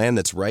loss plan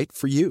that's right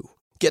for you.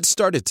 Get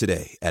started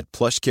today at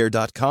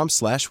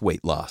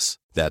plushcare.com/weight loss.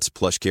 That's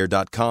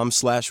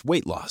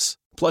plushcare.com/weight loss.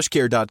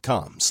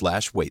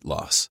 plushcare.com/weight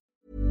loss.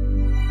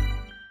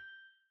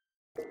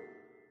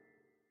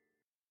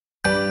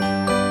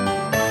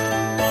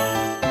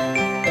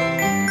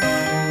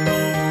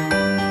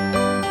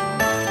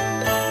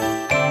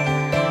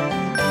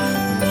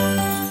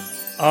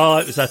 Oh,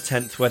 it was our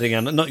 10th wedding,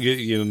 and not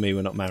you and me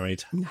were not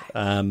married.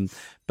 No.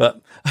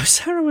 But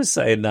Sarah was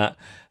saying that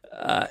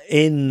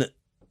in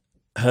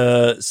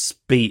her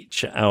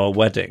speech at our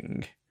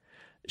wedding,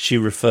 she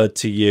referred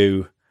to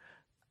you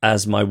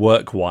as my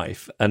work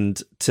wife,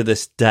 and to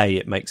this day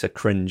it makes her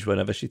cringe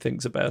whenever she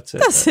thinks about it.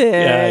 That's it.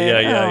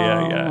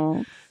 Yeah.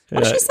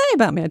 What did she say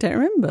about me? I don't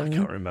remember. I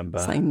can't remember.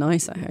 Something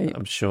nice, I hope.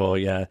 I'm sure,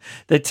 yeah.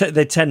 They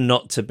tend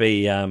not to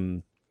be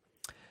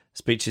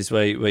speeches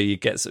where you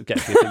get a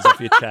few things off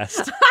your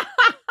chest.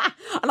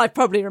 And I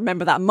probably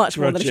remember that much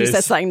more than if she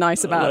said something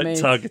nice about me.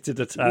 Targeted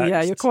attacks.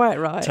 Yeah, you're quite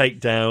right.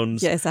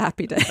 Takedowns. Yeah, it's a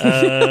happy day.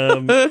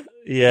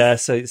 Yeah,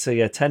 so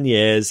 10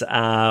 years.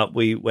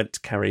 We went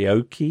to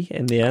karaoke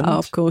in the end. Oh,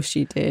 of course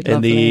you did. In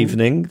Lovely. the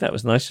evening. That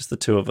was nice, just the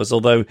two of us.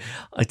 Although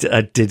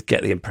I did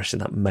get the impression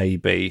that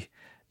maybe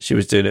she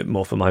was doing it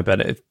more for my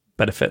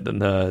benefit than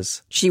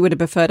hers. She would have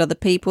preferred other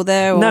people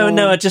there? Or?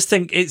 No, I just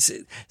think it's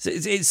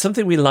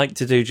something we like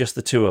to do, just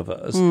the two of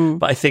us.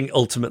 But I think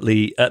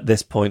ultimately at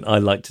this point I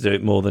like to do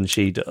it more than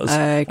she does.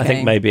 Okay. I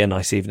think maybe a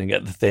nice evening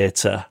at the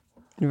theatre,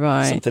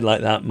 right? Something like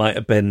that might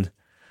have been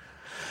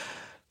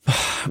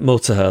more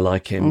to her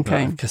liking.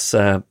 Okay. Because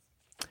I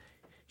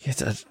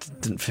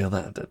didn't feel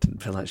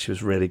like she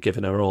was really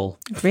giving her all.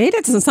 Really?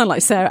 It doesn't sound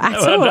like Sarah at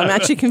all. I'm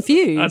actually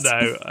confused.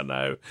 I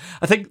know.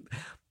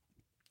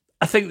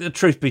 I think the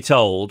truth be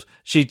told,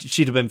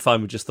 she'd have been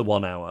fine with just the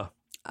 1 hour.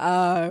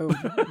 Oh,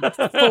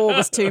 4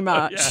 was too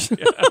much.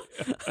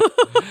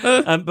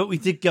 Yeah. But we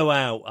did go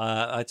out.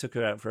 I took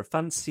her out for a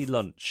fancy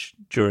lunch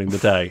during the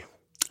day.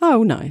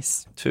 Oh,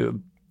 nice. To a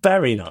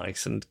very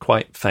nice and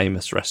quite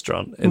famous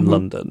restaurant in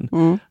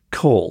London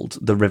called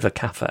the River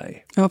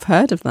Cafe. Oh, I've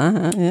heard of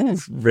that, yeah.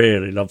 It's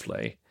really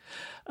lovely.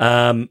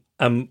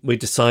 And we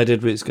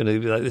decided it's going to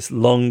be like this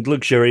long,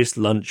 luxurious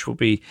lunch.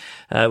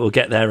 We'll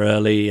get there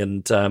early,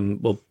 and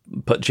we'll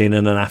put Gina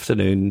in an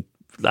afternoon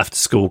after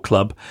school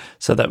club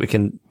so that we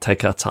can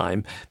take our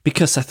time.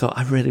 Because I thought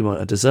I really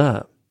want a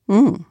dessert.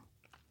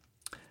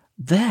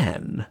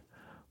 Then,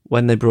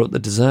 when they brought the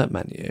dessert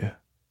menu,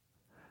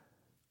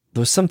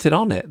 there was something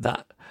on it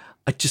that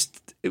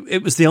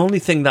it was the only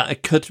thing that I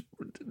could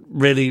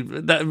really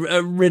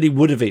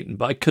would have eaten,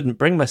 but I couldn't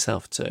bring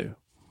myself to.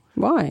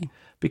 Why?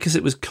 Because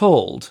it was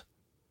called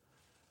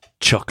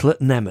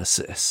Chocolate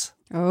Nemesis.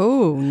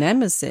 Oh,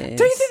 Nemesis.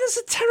 Don't you think that's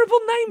a terrible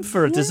name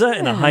for a dessert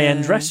in a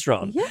high-end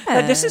restaurant? Yeah.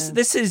 Like, this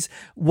is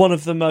one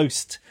of the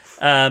most...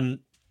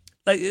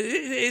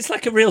 it's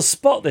like a real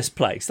spot, this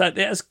place. Like,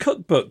 it has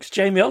cookbooks.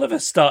 Jamie Oliver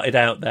started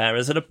out there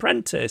as an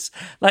apprentice.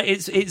 Like,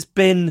 it's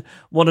been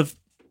one of...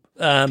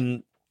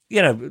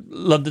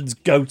 London's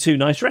go-to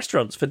nice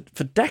restaurants for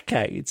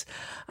decades.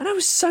 And I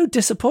was so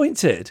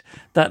disappointed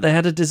that they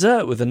had a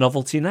dessert with a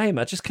novelty name.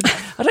 I just couldn't,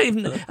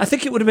 I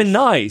think it would have been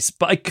nice,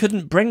 but I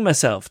couldn't bring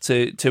myself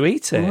to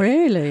eat it.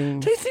 Really?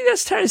 Do you think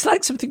that's terrible? It's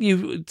like something you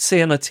would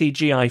see on a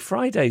TGI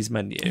Fridays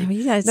menu. Oh,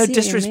 yeah, no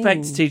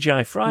disrespect to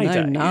TGI Fridays.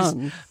 No,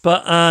 none.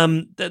 But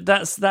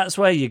that's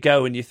where you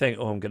go and you think,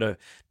 oh, I'm going to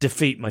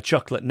defeat my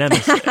chocolate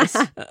nemesis.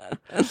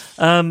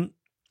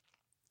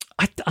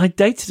 I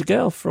dated a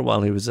girl for a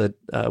while who was a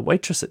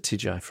waitress at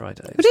TGI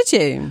Fridays. Oh, did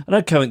you? I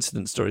know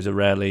coincidence stories are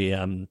rarely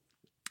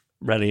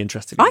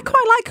interesting. I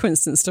quite like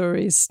coincidence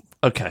stories.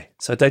 Okay,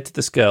 so I dated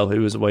this girl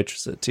who was a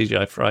waitress at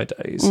TGI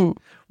Fridays.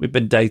 We've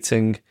been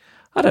dating,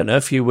 I don't know,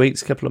 a few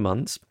weeks, a couple of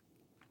months.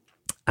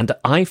 And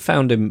I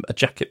found in a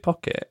jacket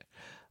pocket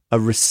a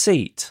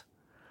receipt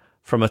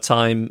from a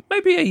time,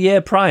 maybe a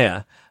year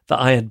prior, that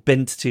I had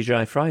been to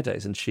TGI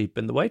Fridays and she'd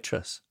been the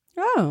waitress.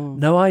 Oh.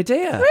 No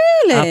idea.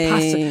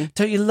 Really?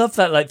 Don't you love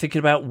that? Like thinking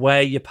about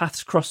where your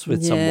paths crossed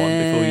with someone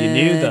before you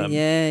knew them.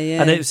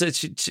 Yeah. And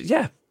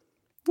yeah.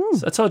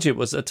 So I told you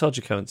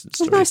coincidence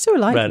story. No, I still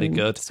like really them.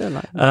 good. Still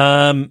like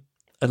them.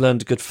 I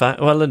learned a good fact.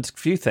 Well, I learned a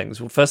few things.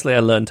 Well, firstly, I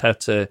learned how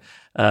to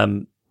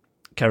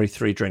carry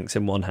 3 drinks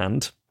in one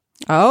hand.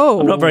 Oh.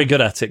 I'm not very good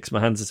at it because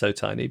my hands are so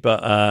tiny,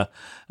 but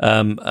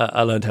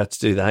I learned how to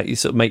do that. You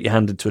sort of make your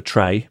hand into a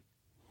tray.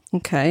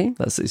 Okay.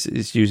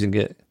 It's using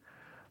it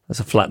as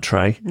a flat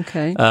tray.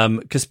 Okay.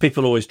 Because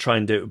people always try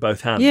and do it with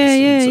both hands.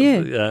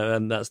 Yeah.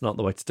 And that's not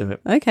the way to do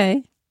it.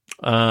 Okay.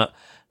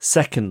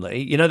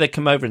 Secondly, they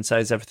come over and say,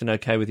 is everything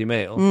okay with your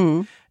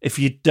meal? If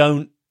you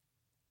don't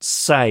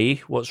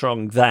say what's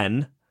wrong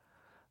then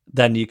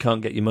you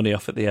can't get your money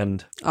off at the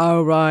end.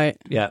 Oh, right.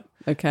 Yeah.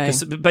 Okay.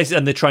 Basically,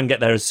 and they try and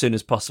get there as soon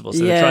as possible.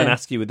 So they try and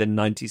ask you within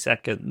 90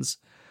 seconds.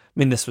 I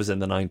mean, this was in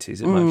the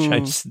 90s. It might have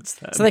changed since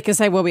then. So they can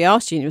say, well, we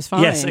asked you and it was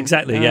fine. Yes,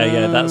 exactly.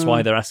 Yeah. That's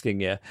why they're asking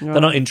you. Right. They're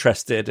not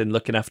interested in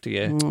looking after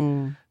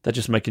you. They're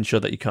just making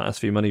sure that you can't ask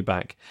for your money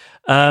back.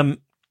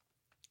 In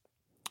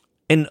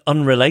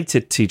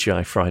unrelated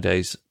TGI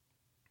Fridays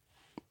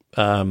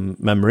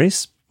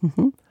memories,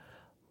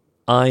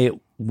 I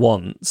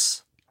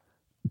once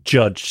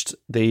judged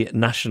the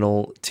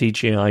National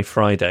TGI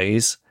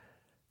Fridays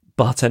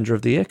Bartender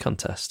of the Year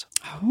contest,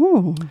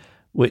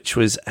 which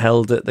was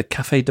held at the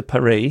Café de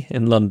Paris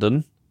in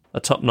London, a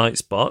top night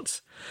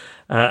spot.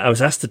 I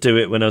was asked to do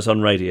it when I was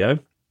on radio,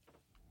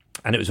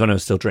 and it was when I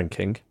was still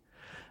drinking.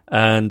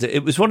 And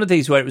it was one of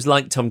these where it was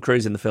like Tom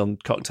Cruise in the film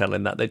Cocktail,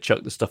 in that they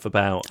chuck the stuff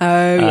about.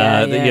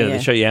 They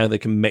show you how they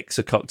can mix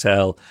a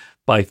cocktail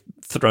by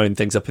throwing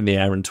things up in the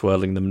air and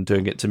twirling them and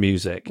doing it to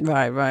music.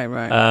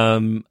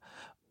 Right.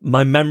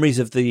 My memories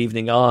of the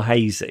evening are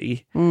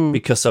hazy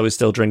because I was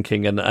still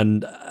drinking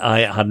and I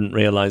hadn't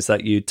realised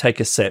that you take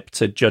a sip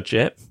to judge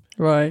it.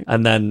 Right.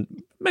 And then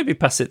maybe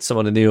pass it to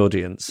someone in the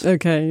audience.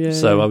 Okay, yeah.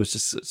 So I was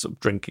just sort of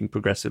drinking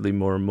progressively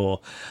more and more.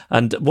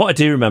 And what I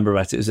do remember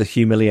about it was a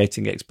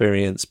humiliating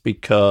experience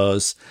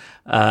because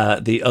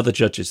the other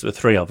judges, there were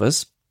 3 of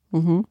us.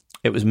 Mm-hmm.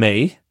 It was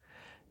me.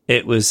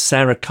 It was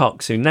Sarah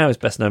Cox, who now is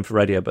best known for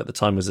radio, but at the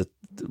time was a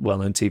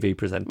well-known TV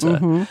presenter.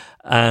 Mm-hmm.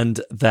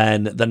 And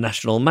then the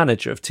national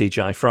manager of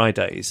TGI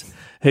Fridays,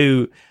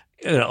 who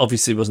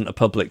obviously wasn't a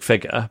public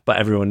figure, but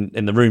everyone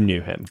in the room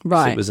knew him.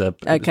 Right. So it was a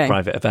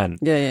private event.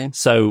 Yeah.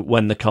 So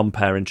when the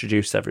compere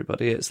introduced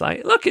everybody, it's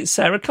like, look, it's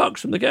Sarah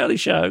Cox from The Girly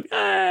Show.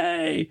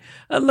 Yay!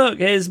 And look,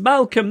 here's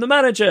Malcolm, the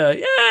manager.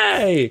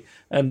 Yay!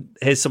 And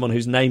here's someone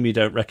whose name you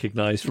don't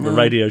recognise from a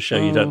radio show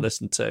you don't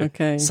listen to.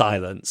 Okay.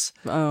 Silence.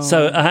 Oh.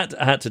 So I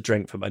had to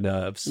drink for my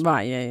nerves.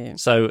 Right, yeah.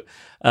 So,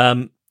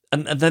 and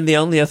then the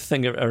only other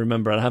thing I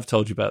remember, and I have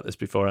told you about this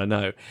before, I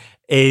know,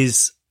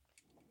 is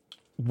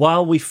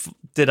while we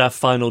did our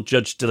final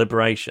judge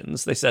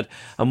deliberations, they said,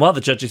 and while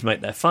the judges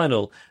make their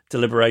final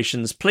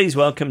deliberations, please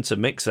welcome to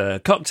mix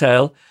a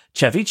cocktail,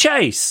 Chevy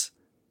Chase.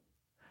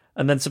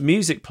 And then some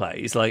music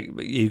plays, like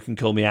You Can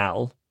Call Me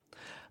Al.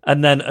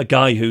 And then a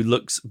guy who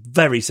looks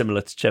very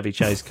similar to Chevy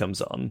Chase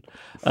comes on,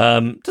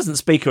 doesn't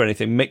speak or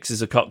anything,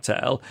 mixes a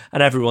cocktail,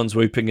 and everyone's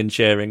whooping and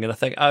cheering. And I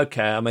think,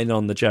 okay, I'm in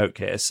on the joke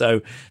here.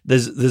 So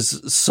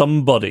there's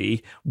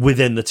somebody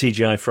within the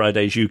TGI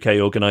Fridays UK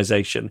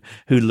organisation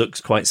who looks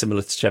quite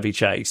similar to Chevy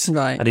Chase,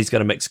 right? And he's going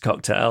to mix a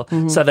cocktail.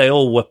 Mm-hmm. So they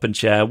all whoop and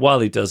cheer while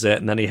he does it,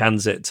 and then he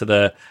hands it to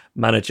the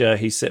manager.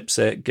 He sips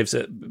it, gives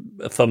it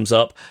a thumbs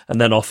up,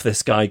 and then off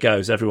this guy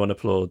goes. Everyone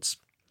applauds.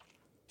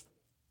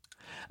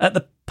 At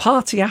the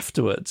party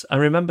afterwards, I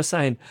remember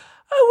saying,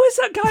 oh,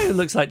 where's that guy who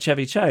looks like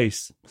Chevy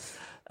Chase?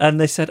 And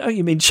they said, oh,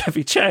 you mean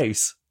Chevy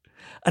Chase?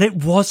 And it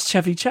was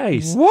Chevy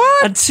Chase.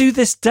 What? And to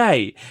this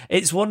day,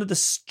 it's one of the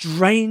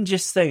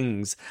strangest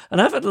things.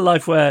 And I've had a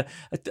life where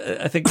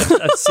I think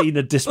I've seen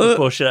a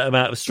disproportionate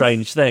amount of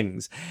strange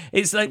things.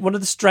 It's like one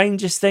of the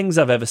strangest things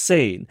I've ever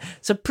seen.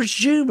 So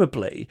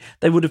presumably,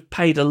 they would have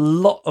paid a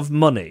lot of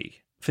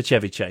money for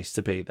Chevy Chase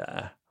to be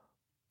there.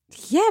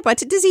 Yeah, but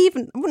does he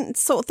even? I wouldn't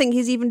sort of think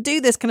he's even do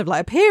this kind of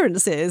like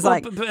appearances. Well,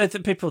 like,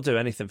 but people do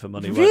anything for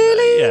money,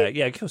 really? Won't they?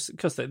 Yeah. Of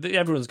course,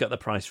 everyone's got the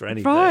price for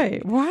anything,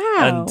 right?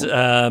 Wow.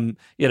 And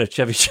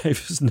Chevy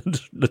Chase was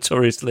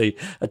notoriously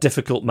a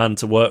difficult man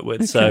to work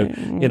with. Okay.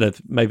 So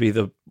maybe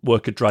the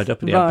work had dried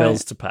up and he had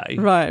bills to pay.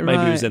 Right.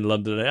 Maybe he was in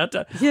London. I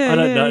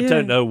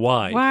don't know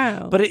why.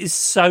 Wow. But it is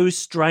so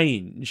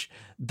strange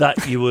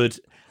that you would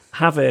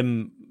have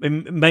him.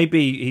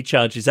 Maybe he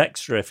charges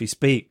extra if he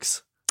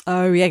speaks.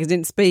 Oh, yeah, because he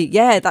didn't speak.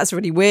 Yeah, that's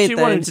really weird. Do you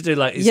want him to do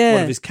like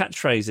one of his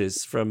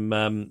catchphrases from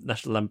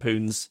National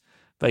Lampoon's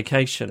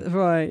Vacation?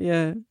 Right,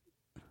 yeah.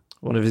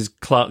 One of his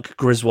Clark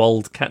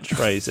Griswold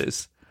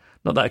catchphrases.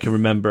 Not that I can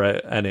remember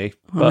any.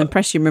 But, I'm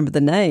impressed you remember the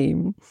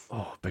name.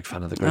 Oh, big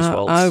fan of the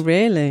Griswolds. Oh,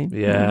 really?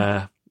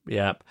 Yeah,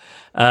 yeah.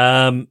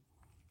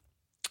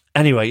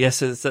 Anyway, yes,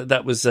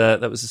 that was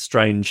a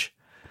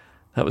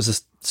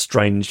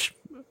strange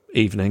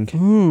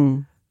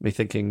evening. Me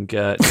thinking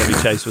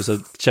Chevy Chase was a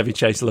Chevy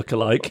Chase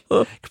lookalike.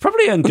 Could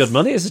probably earn good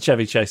money as a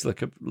Chevy Chase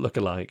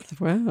lookalike.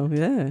 Wow,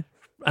 yeah.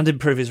 And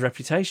improve his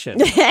reputation.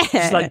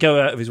 Just like go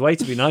out of his way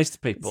to be nice to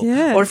people.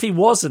 Yeah. Or if he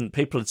wasn't,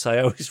 people would say,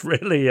 "Oh, he's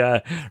really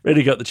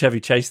got the Chevy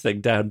Chase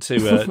thing down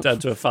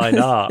to a fine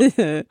art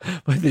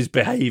with his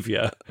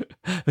behaviour,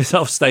 his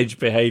offstage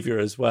behaviour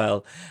as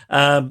well."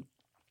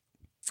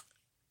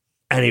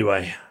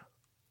 Anyway,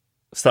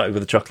 started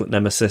with a chocolate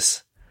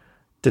nemesis.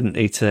 Didn't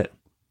eat it,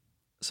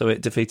 so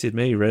it defeated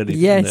me. Really,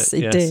 yes,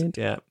 didn't it did.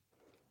 Yeah.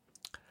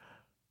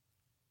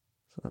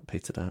 So that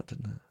petered out,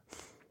 didn't it?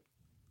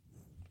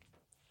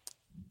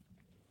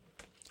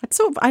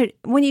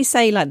 When you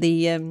say like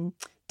the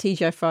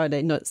TGI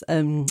Friday nuts,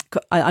 I'm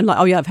like,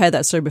 oh yeah, I've heard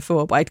that story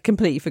before, but I'd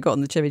completely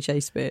forgotten the Chevy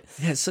Chase bit.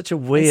 Yeah, it's such a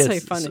weird,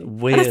 it's so funny.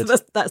 Weird.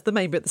 That's the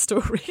main bit of the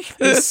story.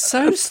 It's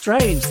so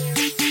strange.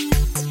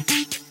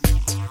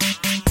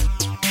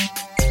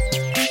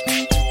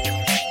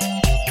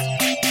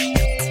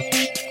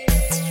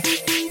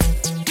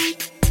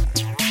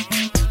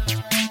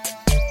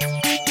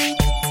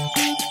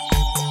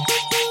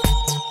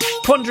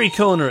 Quandary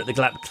Corner at the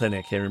GLAP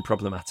Clinic here in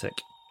Problematic.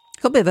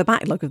 Got a bit of a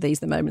backlog of these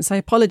at the moment, so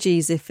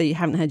apologies if you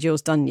haven't had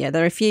yours done yet.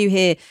 There are a few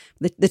here.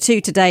 The two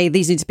today,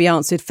 these need to be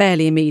answered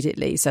fairly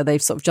immediately, so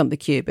they've sort of jumped the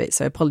queue a bit,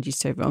 so apologies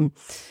to everyone.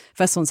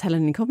 First one's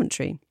Helen in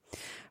Coventry.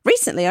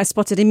 Recently, I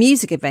spotted a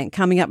music event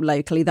coming up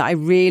locally that I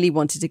really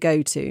wanted to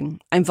go to.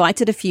 I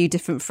invited a few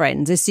different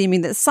friends,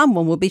 assuming that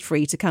someone would be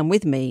free to come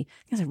with me.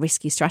 That's a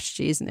risky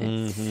strategy, isn't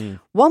it? Mm-hmm.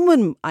 One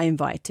woman I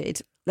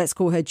invited, let's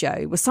call her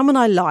Jo, was someone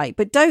I like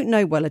but don't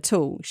know well at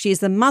all. She is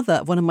the mother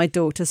of one of my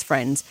daughter's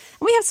friends,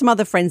 and we have some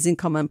other friends in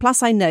common,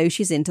 plus I know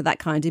she's into that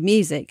kind of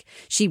music.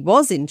 She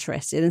was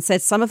interested and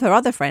said some of her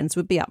other friends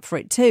would be up for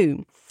it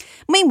too.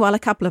 Meanwhile, a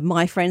couple of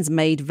my friends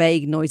made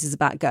vague noises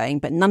about going,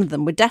 but none of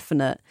them were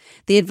definite.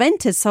 The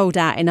event had sold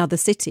out in other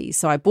cities,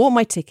 so I bought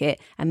my ticket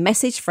and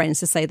messaged friends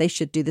to say they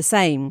should do the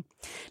same.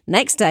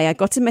 Next day, I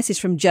got a message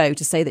from Jo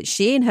to say that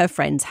she and her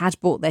friends had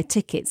bought their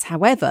tickets.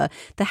 However,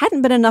 there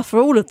hadn't been enough for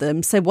all of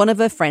them, so one of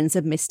her friends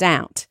had missed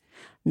out.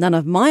 None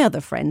of my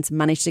other friends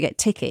managed to get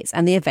tickets,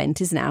 and the event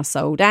is now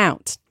sold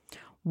out.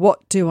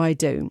 What do I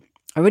do?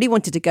 I really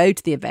wanted to go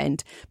to the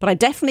event, but I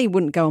definitely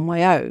wouldn't go on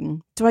my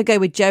own. Do I go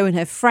with Jo and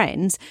her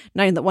friends,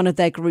 knowing that one of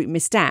their group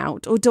missed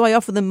out, or do I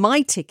offer them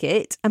my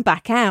ticket and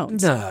back out?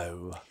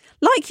 No.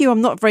 Like you, I'm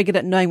not very good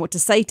at knowing what to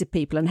say to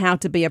people and how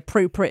to be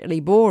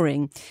appropriately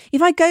boring.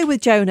 If I go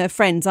with Jo and her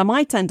friends, I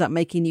might end up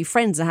making new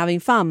friends and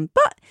having fun,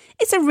 but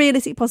it's a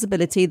realistic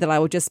possibility that I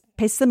will just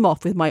piss them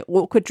off with my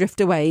awkward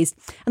driftaways,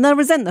 and they'll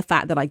resent the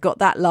fact that I got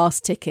that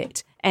last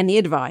ticket. Any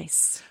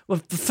advice?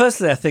 Well,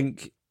 firstly, I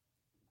think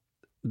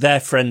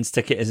their friend's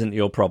ticket isn't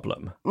your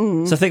problem.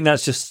 So I think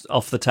that's just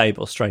off the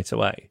table straight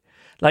away.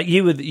 Like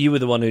you were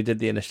the one who did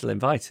the initial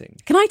inviting.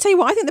 Can I tell you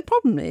what I think the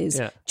problem is?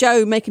 Yeah.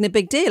 Jo making a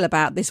big deal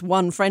about this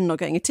one friend not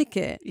getting a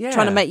ticket,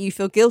 trying to make you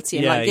feel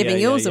guilty and giving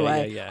yours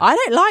away. Yeah. I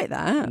don't like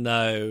that.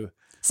 No.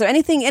 So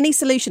any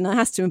solution that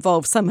has to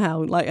involve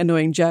somehow like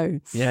annoying Jo.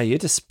 Yeah, you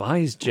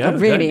despise Jo. I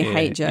really don't you?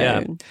 hate Jo.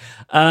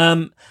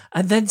 Yeah.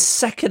 And then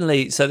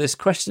secondly, so this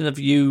question of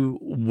you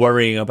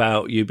worrying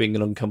about you being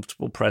an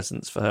uncomfortable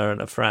presence for her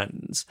and her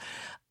friends.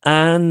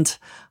 And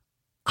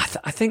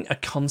I think a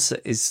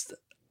concert is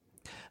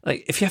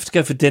like, if you have to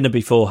go for dinner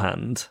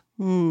beforehand,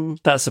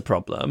 that's a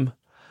problem.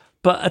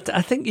 But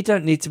I think you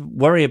don't need to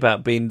worry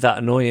about being that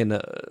annoying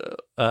at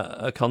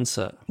a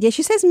concert. Yeah,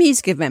 she says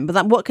music event,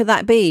 but what could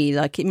that be?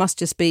 Like, it must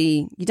just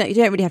be, you don't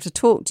really have to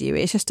talk, do you?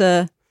 It's just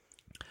a...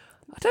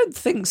 I don't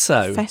think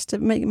so.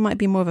 It might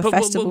be more of a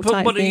festival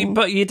type thing.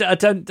 I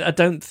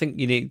don't think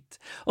you need...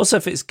 Also,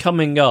 if it's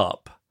coming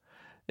up,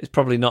 it's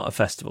probably not a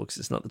festival because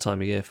it's not the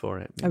time of year for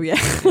it. Oh, yeah.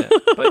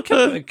 But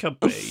it could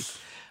be.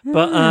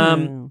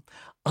 But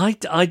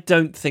I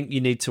don't think you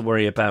need to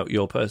worry about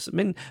your person. I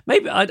mean,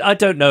 maybe I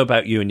don't know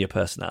about you and your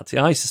personality.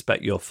 I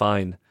suspect you're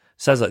fine.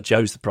 Sounds like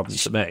Jo's the problem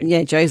to me.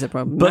 Yeah, Jo's the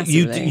problem. But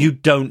massively. you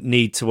don't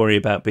need to worry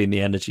about being the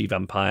energy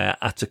vampire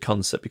at a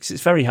concert because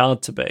it's very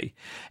hard to be.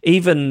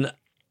 Even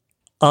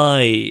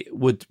I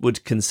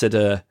would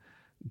consider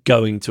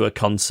going to a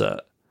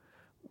concert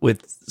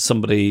with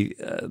somebody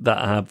that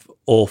I have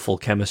awful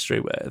chemistry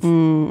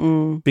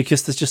with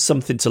because there's just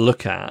something to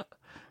look at.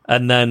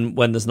 And then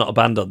when there's not a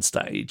band on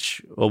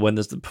stage or when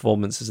the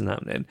performance isn't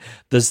happening,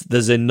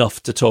 there's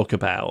enough to talk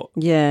about.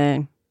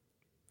 Yeah.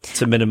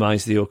 To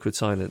minimise the awkward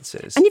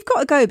silences. And you've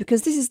got to go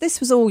because this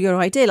was all your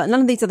idea. Like,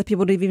 none of these other people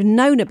would have even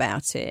known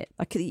about it.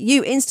 Like,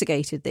 you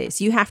instigated this.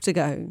 You have to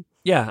go.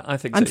 Yeah, I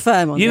think I'm so.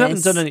 firm on you this.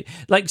 haven't done any...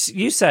 Like,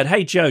 you said,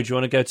 hey, Jo, do you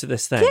want to go to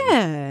this thing?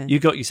 Yeah. You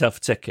got yourself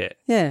a ticket.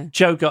 Yeah.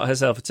 Jo got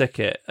herself a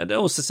ticket and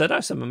also said, oh,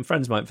 some of my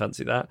friends might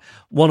fancy that.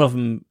 One of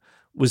them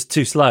was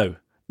too slow.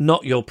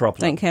 not your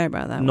problem. Don't care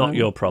about that Not one.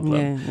 your problem.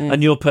 Yeah.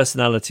 And your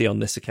personality on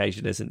this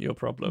occasion isn't your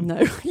problem. No.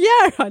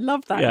 Yeah, I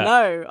love that. Yeah.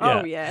 No.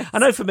 Yeah. Oh, yeah. I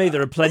know for me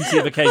there are plenty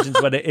of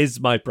occasions when it is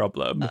my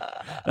problem,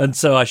 and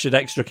so I should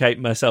extricate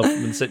myself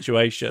from the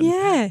situation.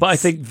 Yes. But I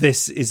think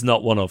this is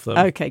not one of them.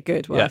 Okay,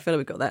 good. Well, Yeah. I feel like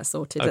we've got that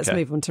sorted. Let's Okay.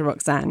 move on to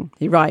Roxanne.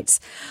 He writes,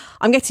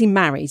 I'm getting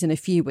married in a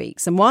few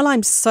weeks, and while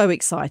I'm so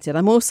excited,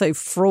 I'm also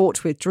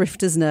fraught with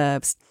drifter's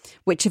nerves.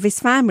 Which of his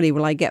family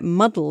will I get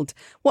muddled?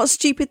 What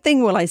stupid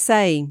thing will I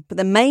say? But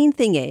the main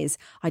thing is,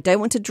 I don't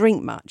want to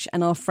drink much,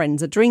 and our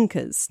friends are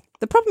drinkers.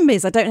 The problem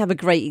is I don't have a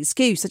great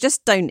excuse. I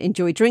just don't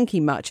enjoy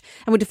drinking much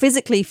and would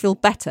physically feel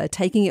better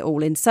taking it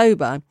all in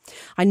sober.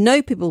 I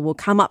know people will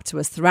come up to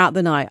us throughout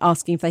the night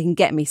asking if they can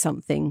get me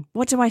something.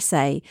 What do I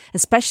say?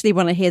 Especially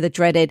when I hear the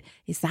dreaded,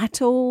 is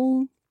that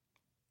all?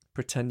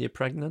 Pretend you're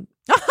pregnant.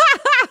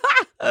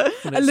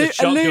 And it's a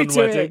shotgun Allude to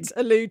wedding. it.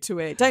 Allude to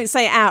it. Don't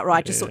say it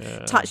outright. Just sort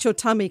of touch your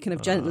tummy kind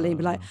of gently and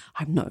be like,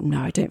 I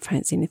don't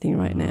fancy anything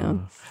right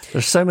now.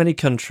 There's so many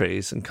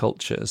countries and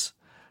cultures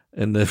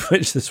in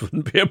which this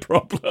wouldn't be a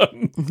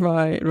problem.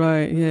 Right,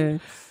 yeah.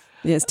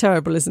 Yeah, it's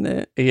terrible, isn't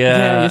it?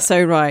 Yeah. you're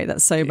so right.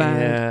 That's so bad.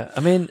 Yeah.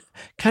 I mean,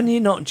 can you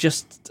not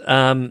just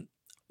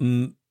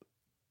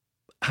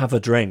have a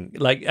drink?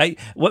 Like,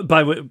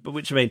 by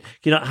which I mean, can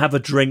you not have a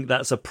drink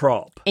that's a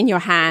prop? In your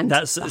hand.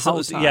 That's the sort whole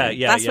of- time.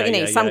 yeah, That's what you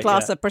need. Some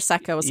glass of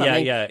Prosecco or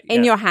something.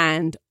 In your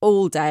hand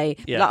all day.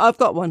 Yeah. Like, I've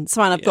got one.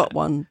 Simon, I've got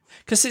one.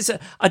 Because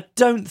I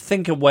don't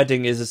think a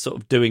wedding is a sort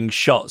of doing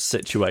shots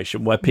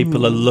situation where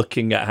people are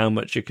looking at how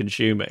much you're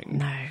consuming.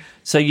 No.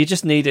 So you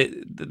just need it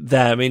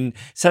there. I mean, it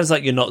sounds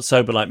like you're not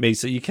sober like me,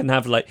 so you can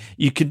have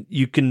you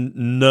can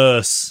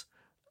nurse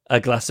a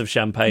glass of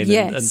champagne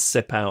Yes. and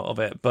sip out of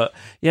it. But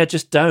yeah,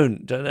 just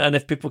don't. And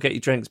if people get you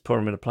drinks, pour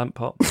them in a plant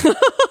pot. And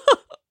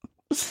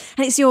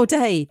it's your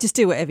day. Just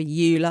do whatever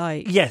you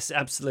like. Yes,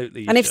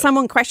 absolutely. And if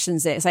someone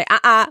questions it, say,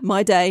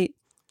 my day.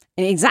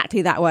 In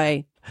exactly that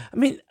way. I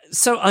mean,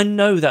 so I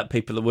know that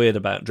people are weird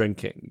about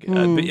drinking,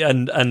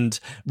 and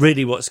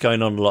really what's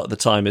going on a lot of the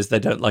time is they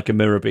don't like a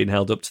mirror being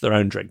held up to their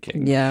own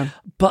drinking. Yeah.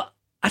 But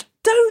I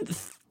don't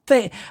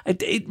think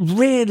it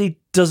really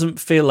doesn't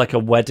feel like a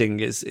wedding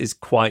is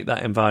quite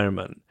that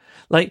environment.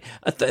 Like,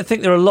 I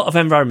think there are a lot of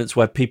environments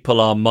where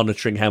people are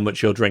monitoring how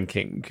much you're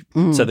drinking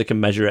so they can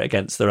measure it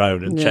against their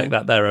own and check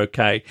that they're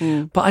okay.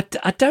 But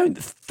I don't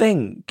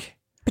think...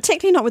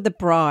 Particularly not with the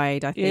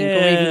bride, I think,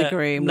 or even the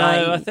groom. No, like,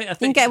 I think you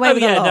can get away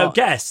with a lot. no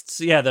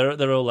guests. Yeah,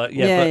 they're all like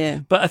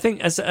but I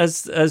think as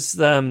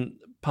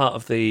part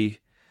of the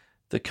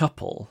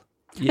couple.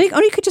 Or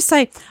you could just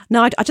say,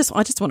 no, I just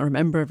want to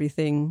remember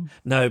everything.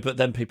 No, but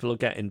then people will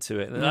get into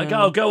it. They're like,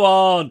 oh, go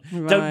on.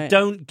 Right.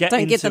 Don't get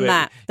Don't into give them it.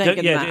 that. Don't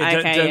give them that.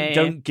 Okay,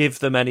 don't give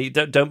them any.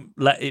 Don't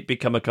let it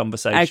become a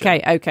conversation.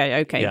 Okay,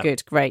 Yeah.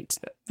 good, great.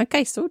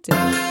 Okay, sorted.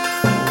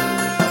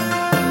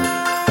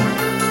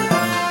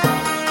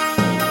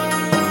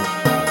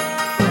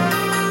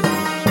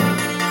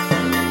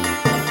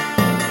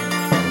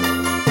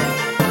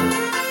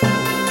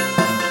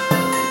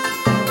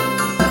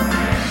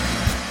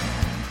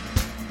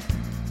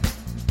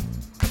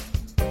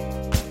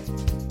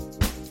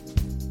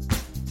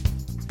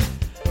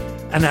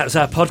 And that's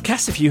our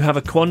podcast. If you have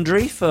a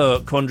quandary for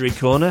Quandary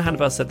Corner,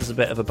 Hannibal said there's a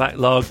bit of a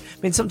backlog. I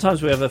mean,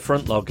 sometimes we have a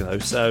front log, though,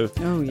 so,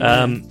 don't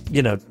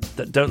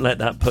let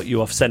that put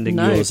you off sending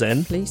yours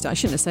in. Please don't. I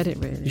shouldn't have said it,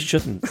 really. You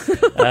shouldn't.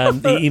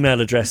 The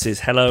email address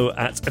is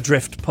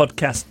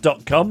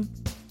hello@adriftpodcast.com.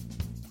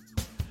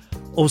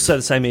 Also,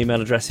 the same email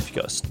address if you've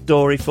got a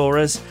story for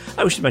us.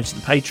 We should mention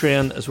the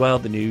Patreon as well.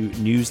 The new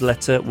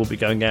newsletter will be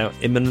going out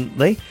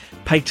imminently.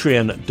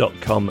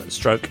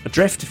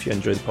 Patreon.com/adrift if you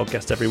enjoy the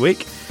podcast every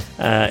week.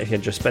 If you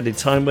enjoy spending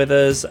time with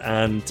us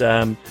and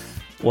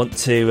want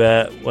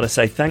to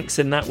say thanks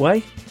in that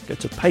way, go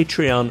to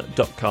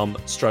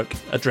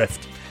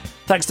patreon.com/adrift.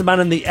 Thanks to Man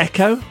and the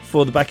Echo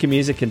for the backing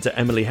music and to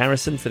Emily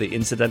Harrison for the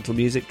incidental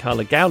music.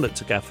 Carla Gowlett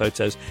took our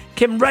photos.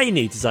 Kim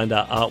Rainey designed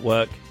our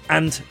artwork.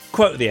 And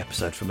quote of the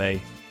episode for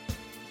me: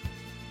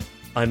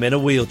 I'm in a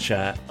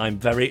wheelchair. I'm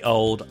very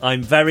old,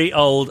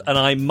 and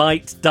I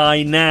might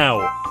die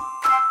now.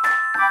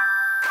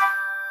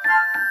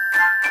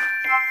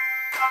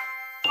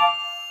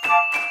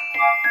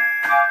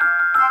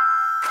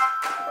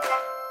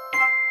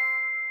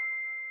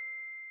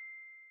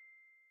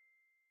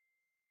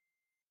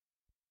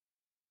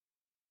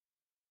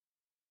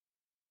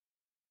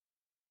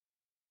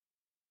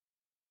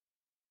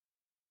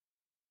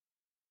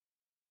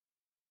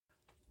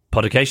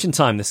 Podication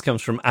time. This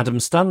comes from Adam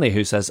Stanley,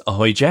 who says,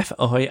 ahoy, Jeff.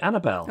 Ahoy,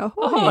 Annabelle.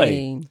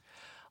 Ahoy.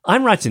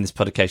 I'm writing this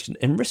podication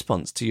in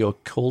response to your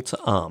call to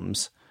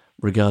arms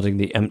regarding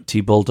the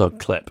empty bulldog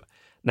clip.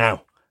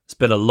 Now, it's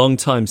been a long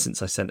time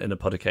since I sent in a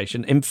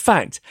podication. In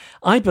fact,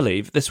 I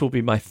believe this will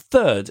be my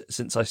third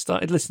since I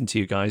started listening to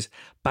you guys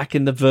back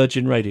in the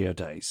Virgin Radio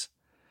days.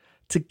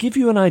 To give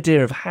you an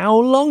idea of how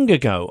long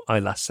ago I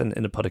last sent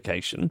in a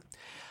podication,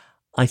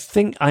 I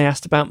think I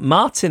asked about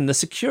Martin, the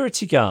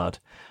security guard,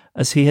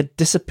 as he had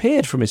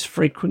disappeared from his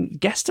frequent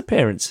guest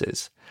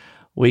appearances.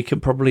 we can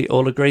probably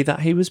all agree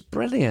that he was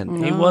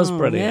brilliant. He was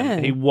brilliant. Yeah.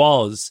 He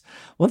was.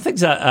 One thing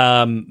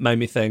that made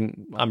me think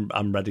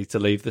I'm ready to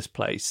leave this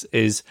place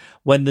is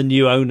when the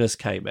new owners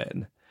came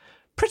in.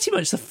 Pretty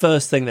much the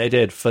first thing they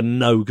did for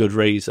no good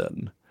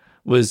reason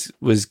was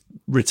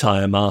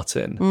retire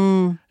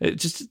Martin. It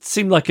just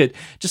seemed like it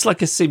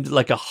seemed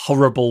like a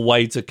horrible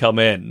way to come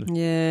in.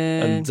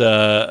 Yeah.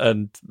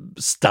 And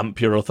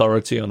stamp your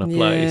authority on a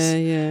place.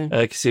 Yeah.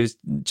 Because he was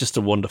just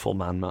a wonderful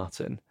man,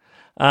 Martin.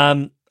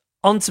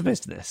 On to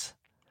business.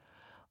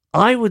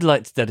 I would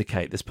like to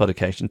dedicate this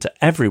publication to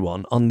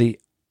everyone on the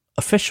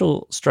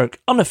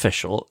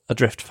official/unofficial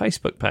Adrift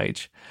Facebook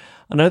page.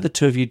 I know the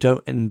two of you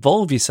don't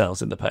involve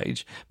yourselves in the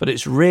page, but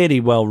it's really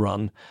well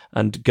run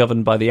and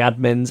governed by the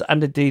admins,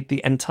 and indeed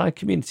the entire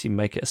community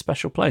make it a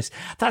special place.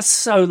 That's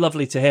so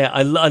lovely to hear.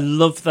 I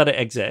love that it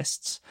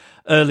exists.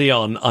 Early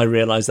on, I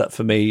realised that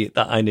for me,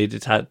 that I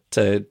needed to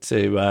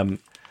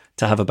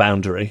have a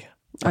boundary,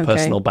 a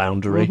personal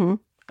boundary.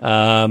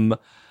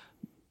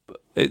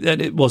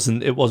 It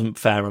wasn't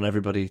fair on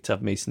everybody to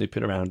have me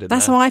snooping around in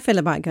That's there. how I feel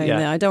about going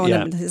there. I don't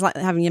want to. It's like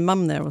having your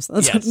mum there or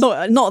something. Yes.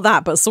 Not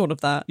that, but sort of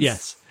that.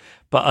 Yes,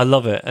 but I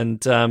love it.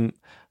 And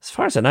as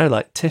far as I know,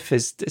 like Tiff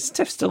is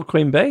Tiff still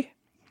Queen Bee?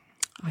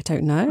 I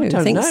don't know. I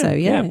don't think know. so.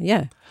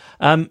 Yeah.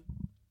 And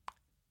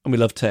we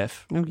love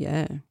Tiff. Oh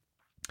yeah.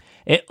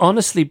 It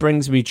honestly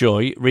brings me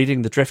joy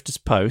reading the Drifters'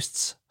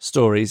 posts,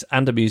 stories,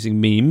 and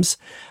amusing memes.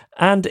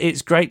 And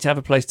it's great to have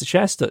a place to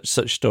share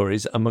such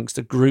stories amongst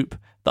a group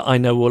that I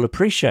know will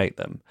appreciate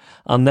them.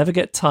 I'll never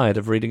get tired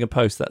of reading a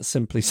post that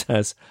simply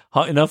says,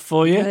 hot enough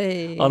for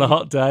you on a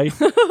hot day,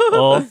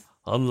 or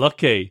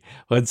unlucky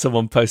when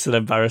someone posts an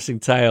embarrassing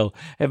tale.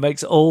 It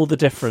makes all the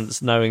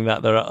difference knowing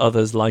that there are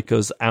others like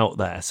us out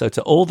there. So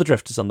to all the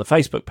Drifters on the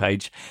Facebook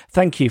page,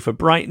 thank you for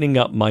brightening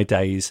up my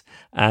days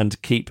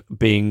and keep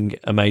being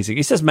amazing.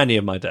 He says many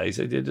of my days.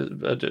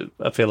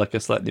 I feel like I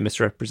slightly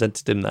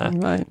misrepresented him there.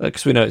 Right.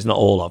 Because we know it's not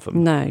all of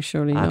them. No,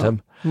 surely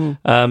Adam.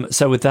 not.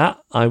 So with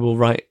that, I will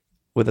write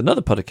with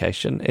another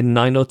publication in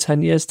 9 or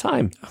 10 years'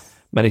 time.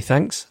 Many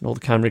thanks and all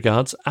the kind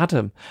regards,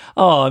 Adam.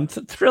 Oh, I'm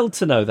thrilled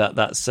to know that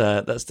that's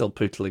still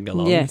pootling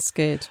along. Yes,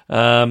 good.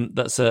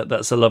 That's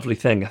a lovely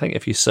thing. I think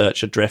if you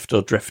search Adrift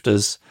or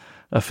Drifters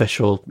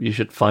official, you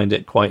should find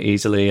it quite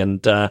easily.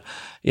 And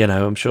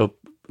I'm sure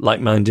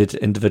like-minded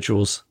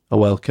individuals are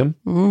welcome.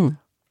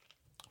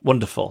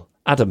 Wonderful,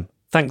 Adam.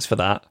 Thanks for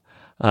that.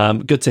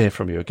 Good to hear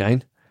from you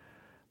again.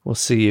 We'll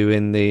see you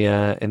in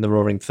the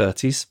Roaring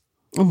 30s.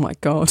 Oh my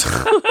God.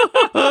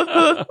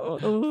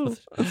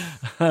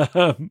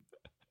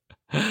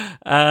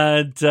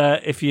 And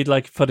if you'd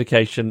like a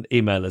publication,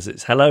 email us.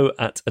 It's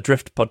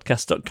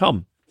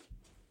hello@adriftpodcast.com.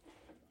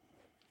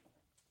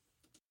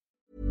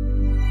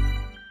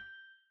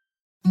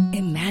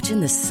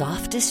 Imagine the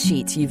softest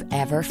sheets you've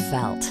ever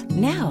felt.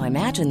 Now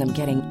imagine them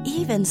getting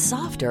even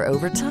softer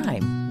over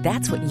time.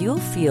 That's what you'll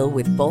feel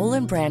with Boll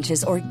 &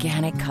 Branch's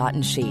organic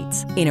cotton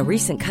sheets. In a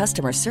recent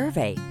customer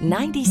survey,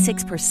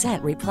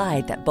 96%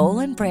 replied that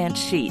Boll & Branch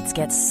sheets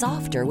get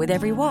softer with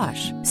every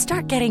wash.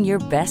 Start getting your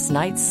best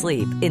night's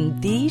sleep in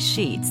these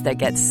sheets that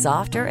get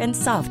softer and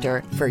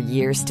softer for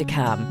years to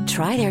come.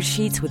 Try their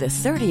sheets with a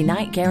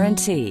 30-night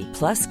guarantee.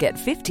 Plus, get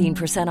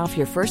 15% off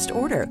your first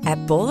order at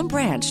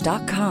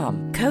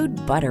bollandbranch.com. Code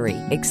BUTTERY.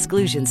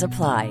 Exclusions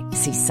apply.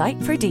 See site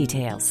for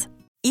details.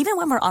 Even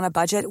when we're on a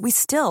budget, we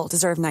still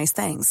deserve nice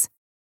things.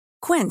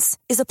 Quince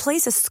is a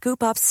place to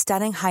scoop up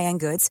stunning high-end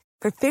goods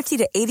for 50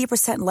 to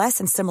 80% less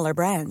than similar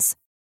brands.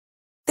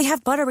 They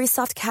have buttery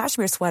soft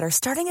cashmere sweaters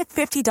starting at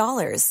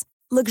 $50,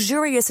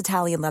 luxurious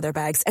Italian leather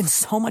bags, and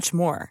so much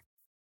more.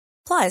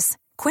 Plus,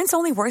 Quince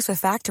only works with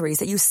factories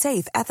that use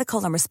safe,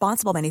 ethical, and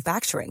responsible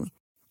manufacturing.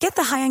 Get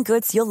the high-end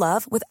goods you'll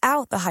love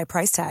without the high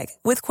price tag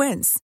with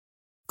Quince.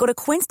 Go to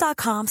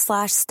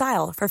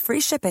quince.com/style for free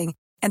shipping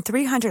and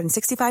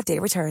 365-day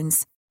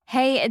returns.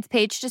 Hey, it's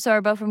Paige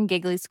DeSorbo from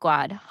Giggly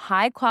Squad.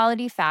 High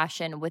quality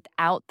fashion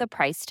without the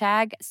price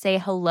tag. Say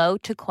hello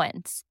to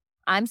Quince.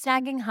 I'm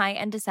snagging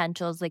high-end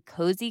essentials like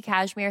cozy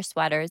cashmere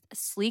sweaters,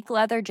 sleek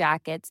leather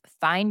jackets,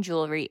 fine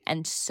jewelry,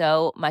 and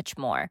so much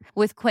more.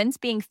 With Quince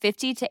being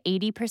 50 to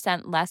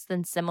 80% less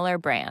than similar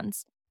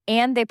brands.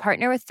 And they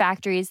partner with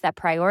factories that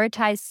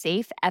prioritize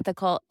safe,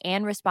 ethical,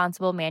 and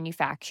responsible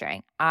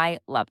manufacturing. I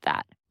love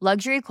that.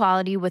 Luxury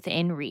quality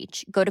within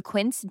reach. Go to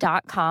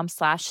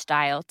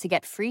quince.com/style to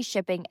get free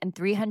shipping and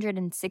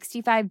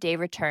 365-day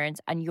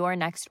returns on your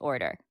next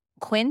order.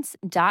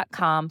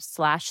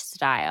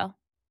 Quince.com/style.